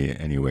to me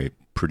anyway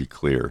pretty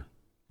clear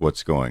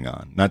what's going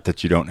on. Not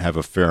that you don't have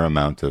a fair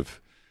amount of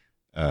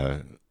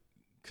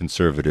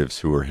conservatives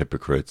who are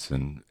hypocrites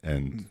and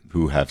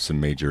who have some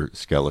major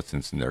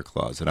skeletons in their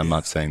closet. I'm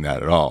not saying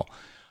that at all.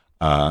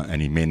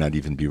 And he may not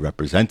even be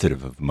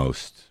representative of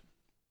most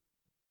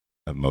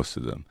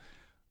of them.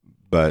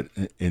 But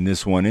in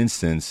this one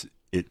instance,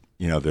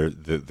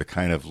 the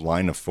kind of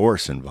line of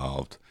force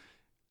involved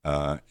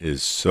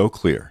is so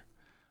clear.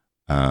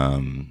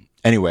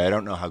 Anyway, I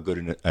don't know how good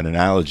an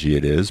analogy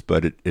it is,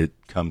 but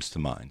it comes to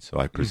mind. So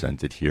I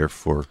present it here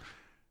for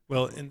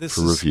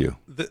review.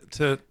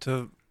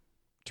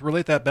 To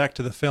relate that back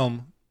to the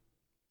film,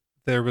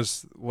 there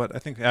was what I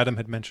think Adam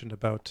had mentioned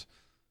about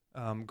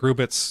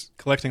Grubitz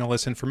collecting all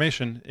this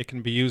information. It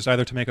can be used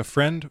either to make a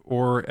friend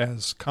or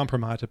as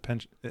compromise,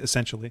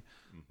 essentially.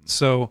 Mm-hmm.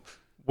 So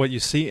what you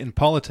see in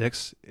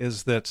politics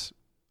is that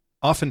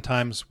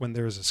oftentimes when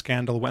there's a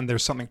scandal, when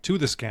there's something to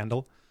the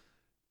scandal,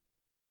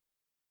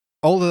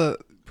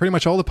 pretty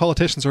much all the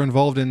politicians are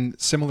involved in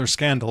similar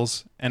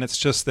scandals, and it's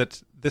just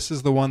that this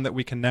is the one that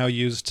we can now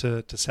use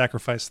to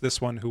sacrifice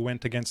this one who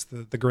went against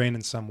the grain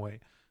in some way.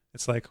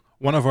 It's like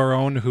one of our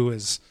own who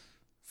has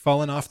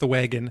fallen off the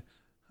wagon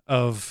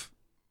of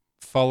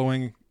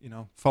following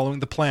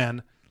the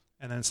plan,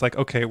 and then it's like,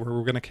 okay,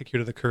 we're going to kick you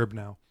to the curb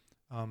now,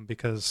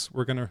 because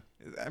we're going to.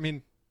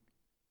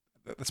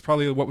 That's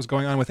probably what was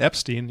going on with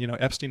Epstein.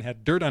 Epstein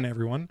had dirt on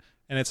everyone,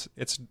 and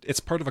it's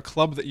part of a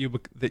club that you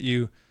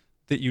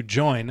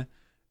join,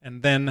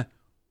 and then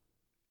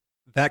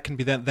that can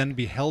be then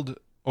be held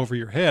over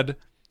your head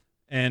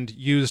and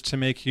used to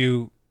make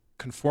you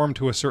conform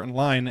to a certain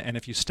line. And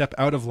if you step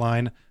out of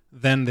line,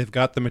 then they've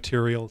got the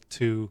material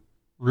to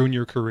ruin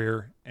your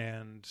career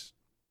and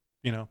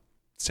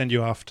send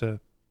you off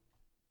to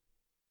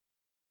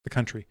the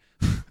country.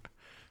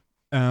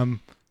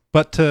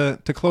 But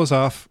to close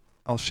off,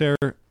 I'll share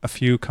a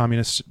few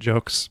communist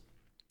jokes.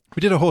 We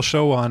did a whole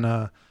show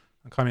on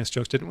communist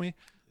jokes, didn't we?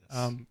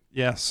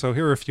 Yeah, so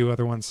here are a few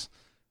other ones.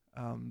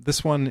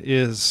 This one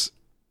is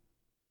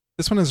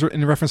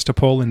in reference to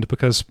Poland,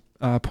 because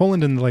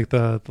Poland in like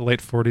the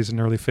late 40s and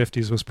early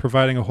 50s was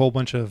providing a whole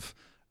bunch of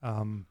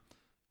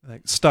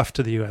like stuff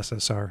to the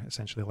USSR,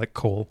 essentially, like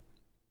coal.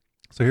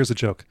 So here's a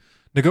joke.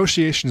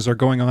 Negotiations are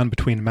going on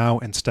between Mao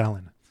and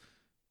Stalin.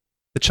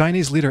 The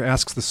Chinese leader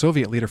asks the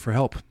Soviet leader for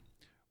help.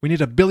 We need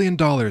 $1 billion,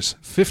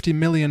 50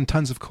 million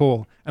tons of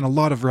coal, and a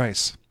lot of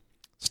rice.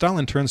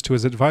 Stalin turns to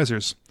his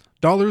advisors.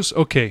 Dollars,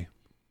 okay.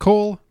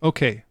 Coal,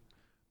 okay.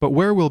 But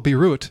where will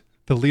Beirut,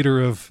 the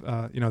leader of,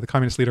 the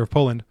communist leader of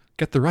Poland,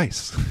 get the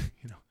rice?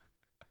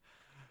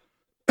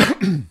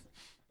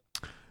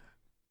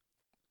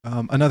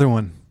 Another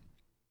one.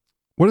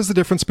 What is the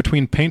difference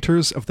between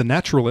painters of the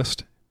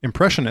naturalist,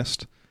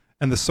 impressionist,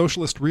 and the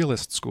socialist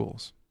realist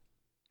schools?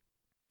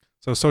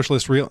 So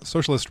socialist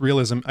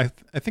realism, I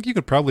think you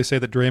could probably say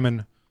that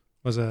Dreyman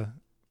was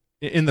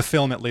in the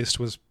film at least,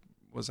 was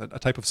a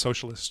type of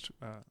socialist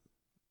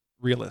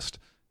realist,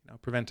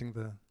 presenting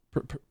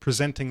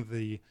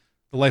the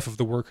life of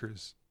the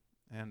workers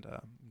and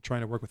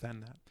trying to work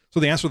within that. So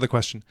the answer to the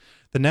question: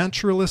 the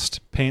naturalist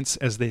paints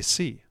as they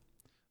see,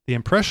 the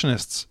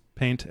impressionists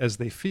paint as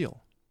they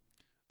feel,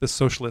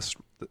 the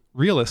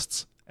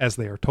realists as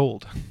they are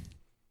told.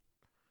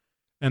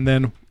 And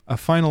then a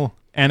final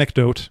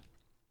anecdote.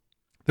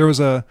 There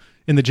was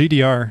in the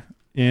GDR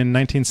in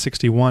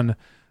 1961,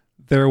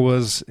 there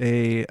was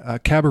a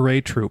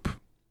cabaret troupe,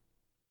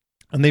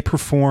 and they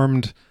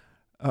performed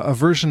a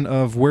version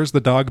of Where's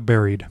the Dog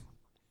Buried?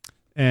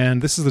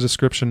 And this is the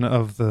description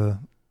of the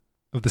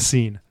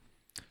scene.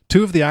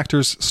 Two of the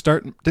actors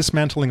start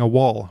dismantling a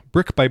wall,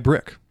 brick by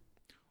brick.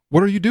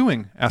 What are you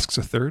doing? Asks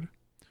a third.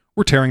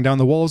 We're tearing down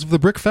the walls of the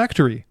brick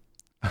factory.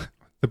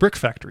 The brick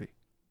factory.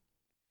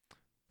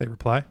 They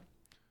reply.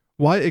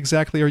 Why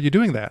exactly are you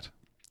doing that?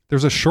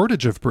 There's a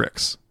shortage of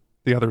bricks,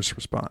 the other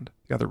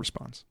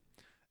responds.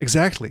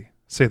 Exactly,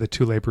 say the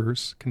two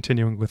laborers,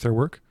 continuing with their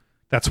work.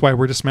 That's why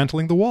we're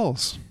dismantling the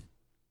walls.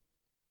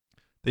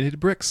 They needed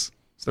bricks,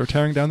 so they're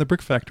tearing down the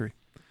brick factory.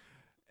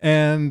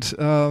 And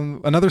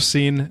another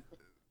scene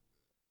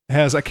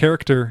has a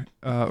character,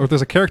 or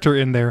there's a character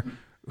in there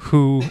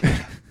who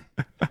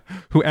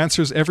who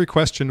answers every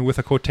question with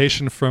a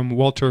quotation from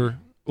Walter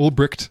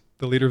Ulbricht,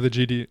 the leader of the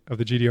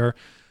GDR,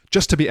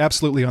 just to be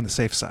absolutely on the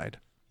safe side.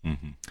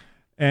 Mm-hmm.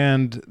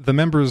 And the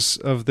members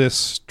of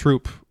this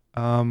troupe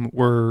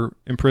were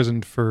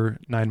imprisoned for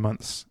 9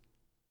 months,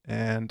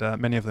 and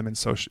many of them in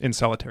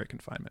solitary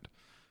confinement.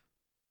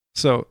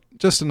 So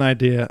just an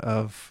idea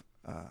of,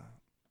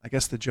 I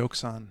guess, the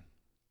joke's on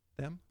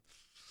them.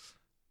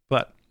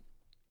 But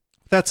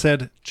that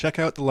said, check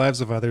out The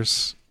Lives of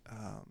Others.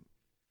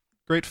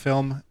 Great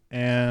film,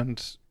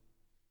 and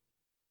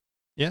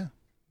yeah,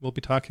 we'll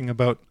be talking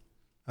about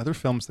other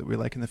films that we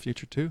like in the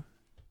future too.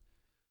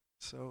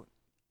 So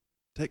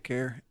take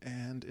care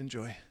and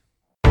enjoy.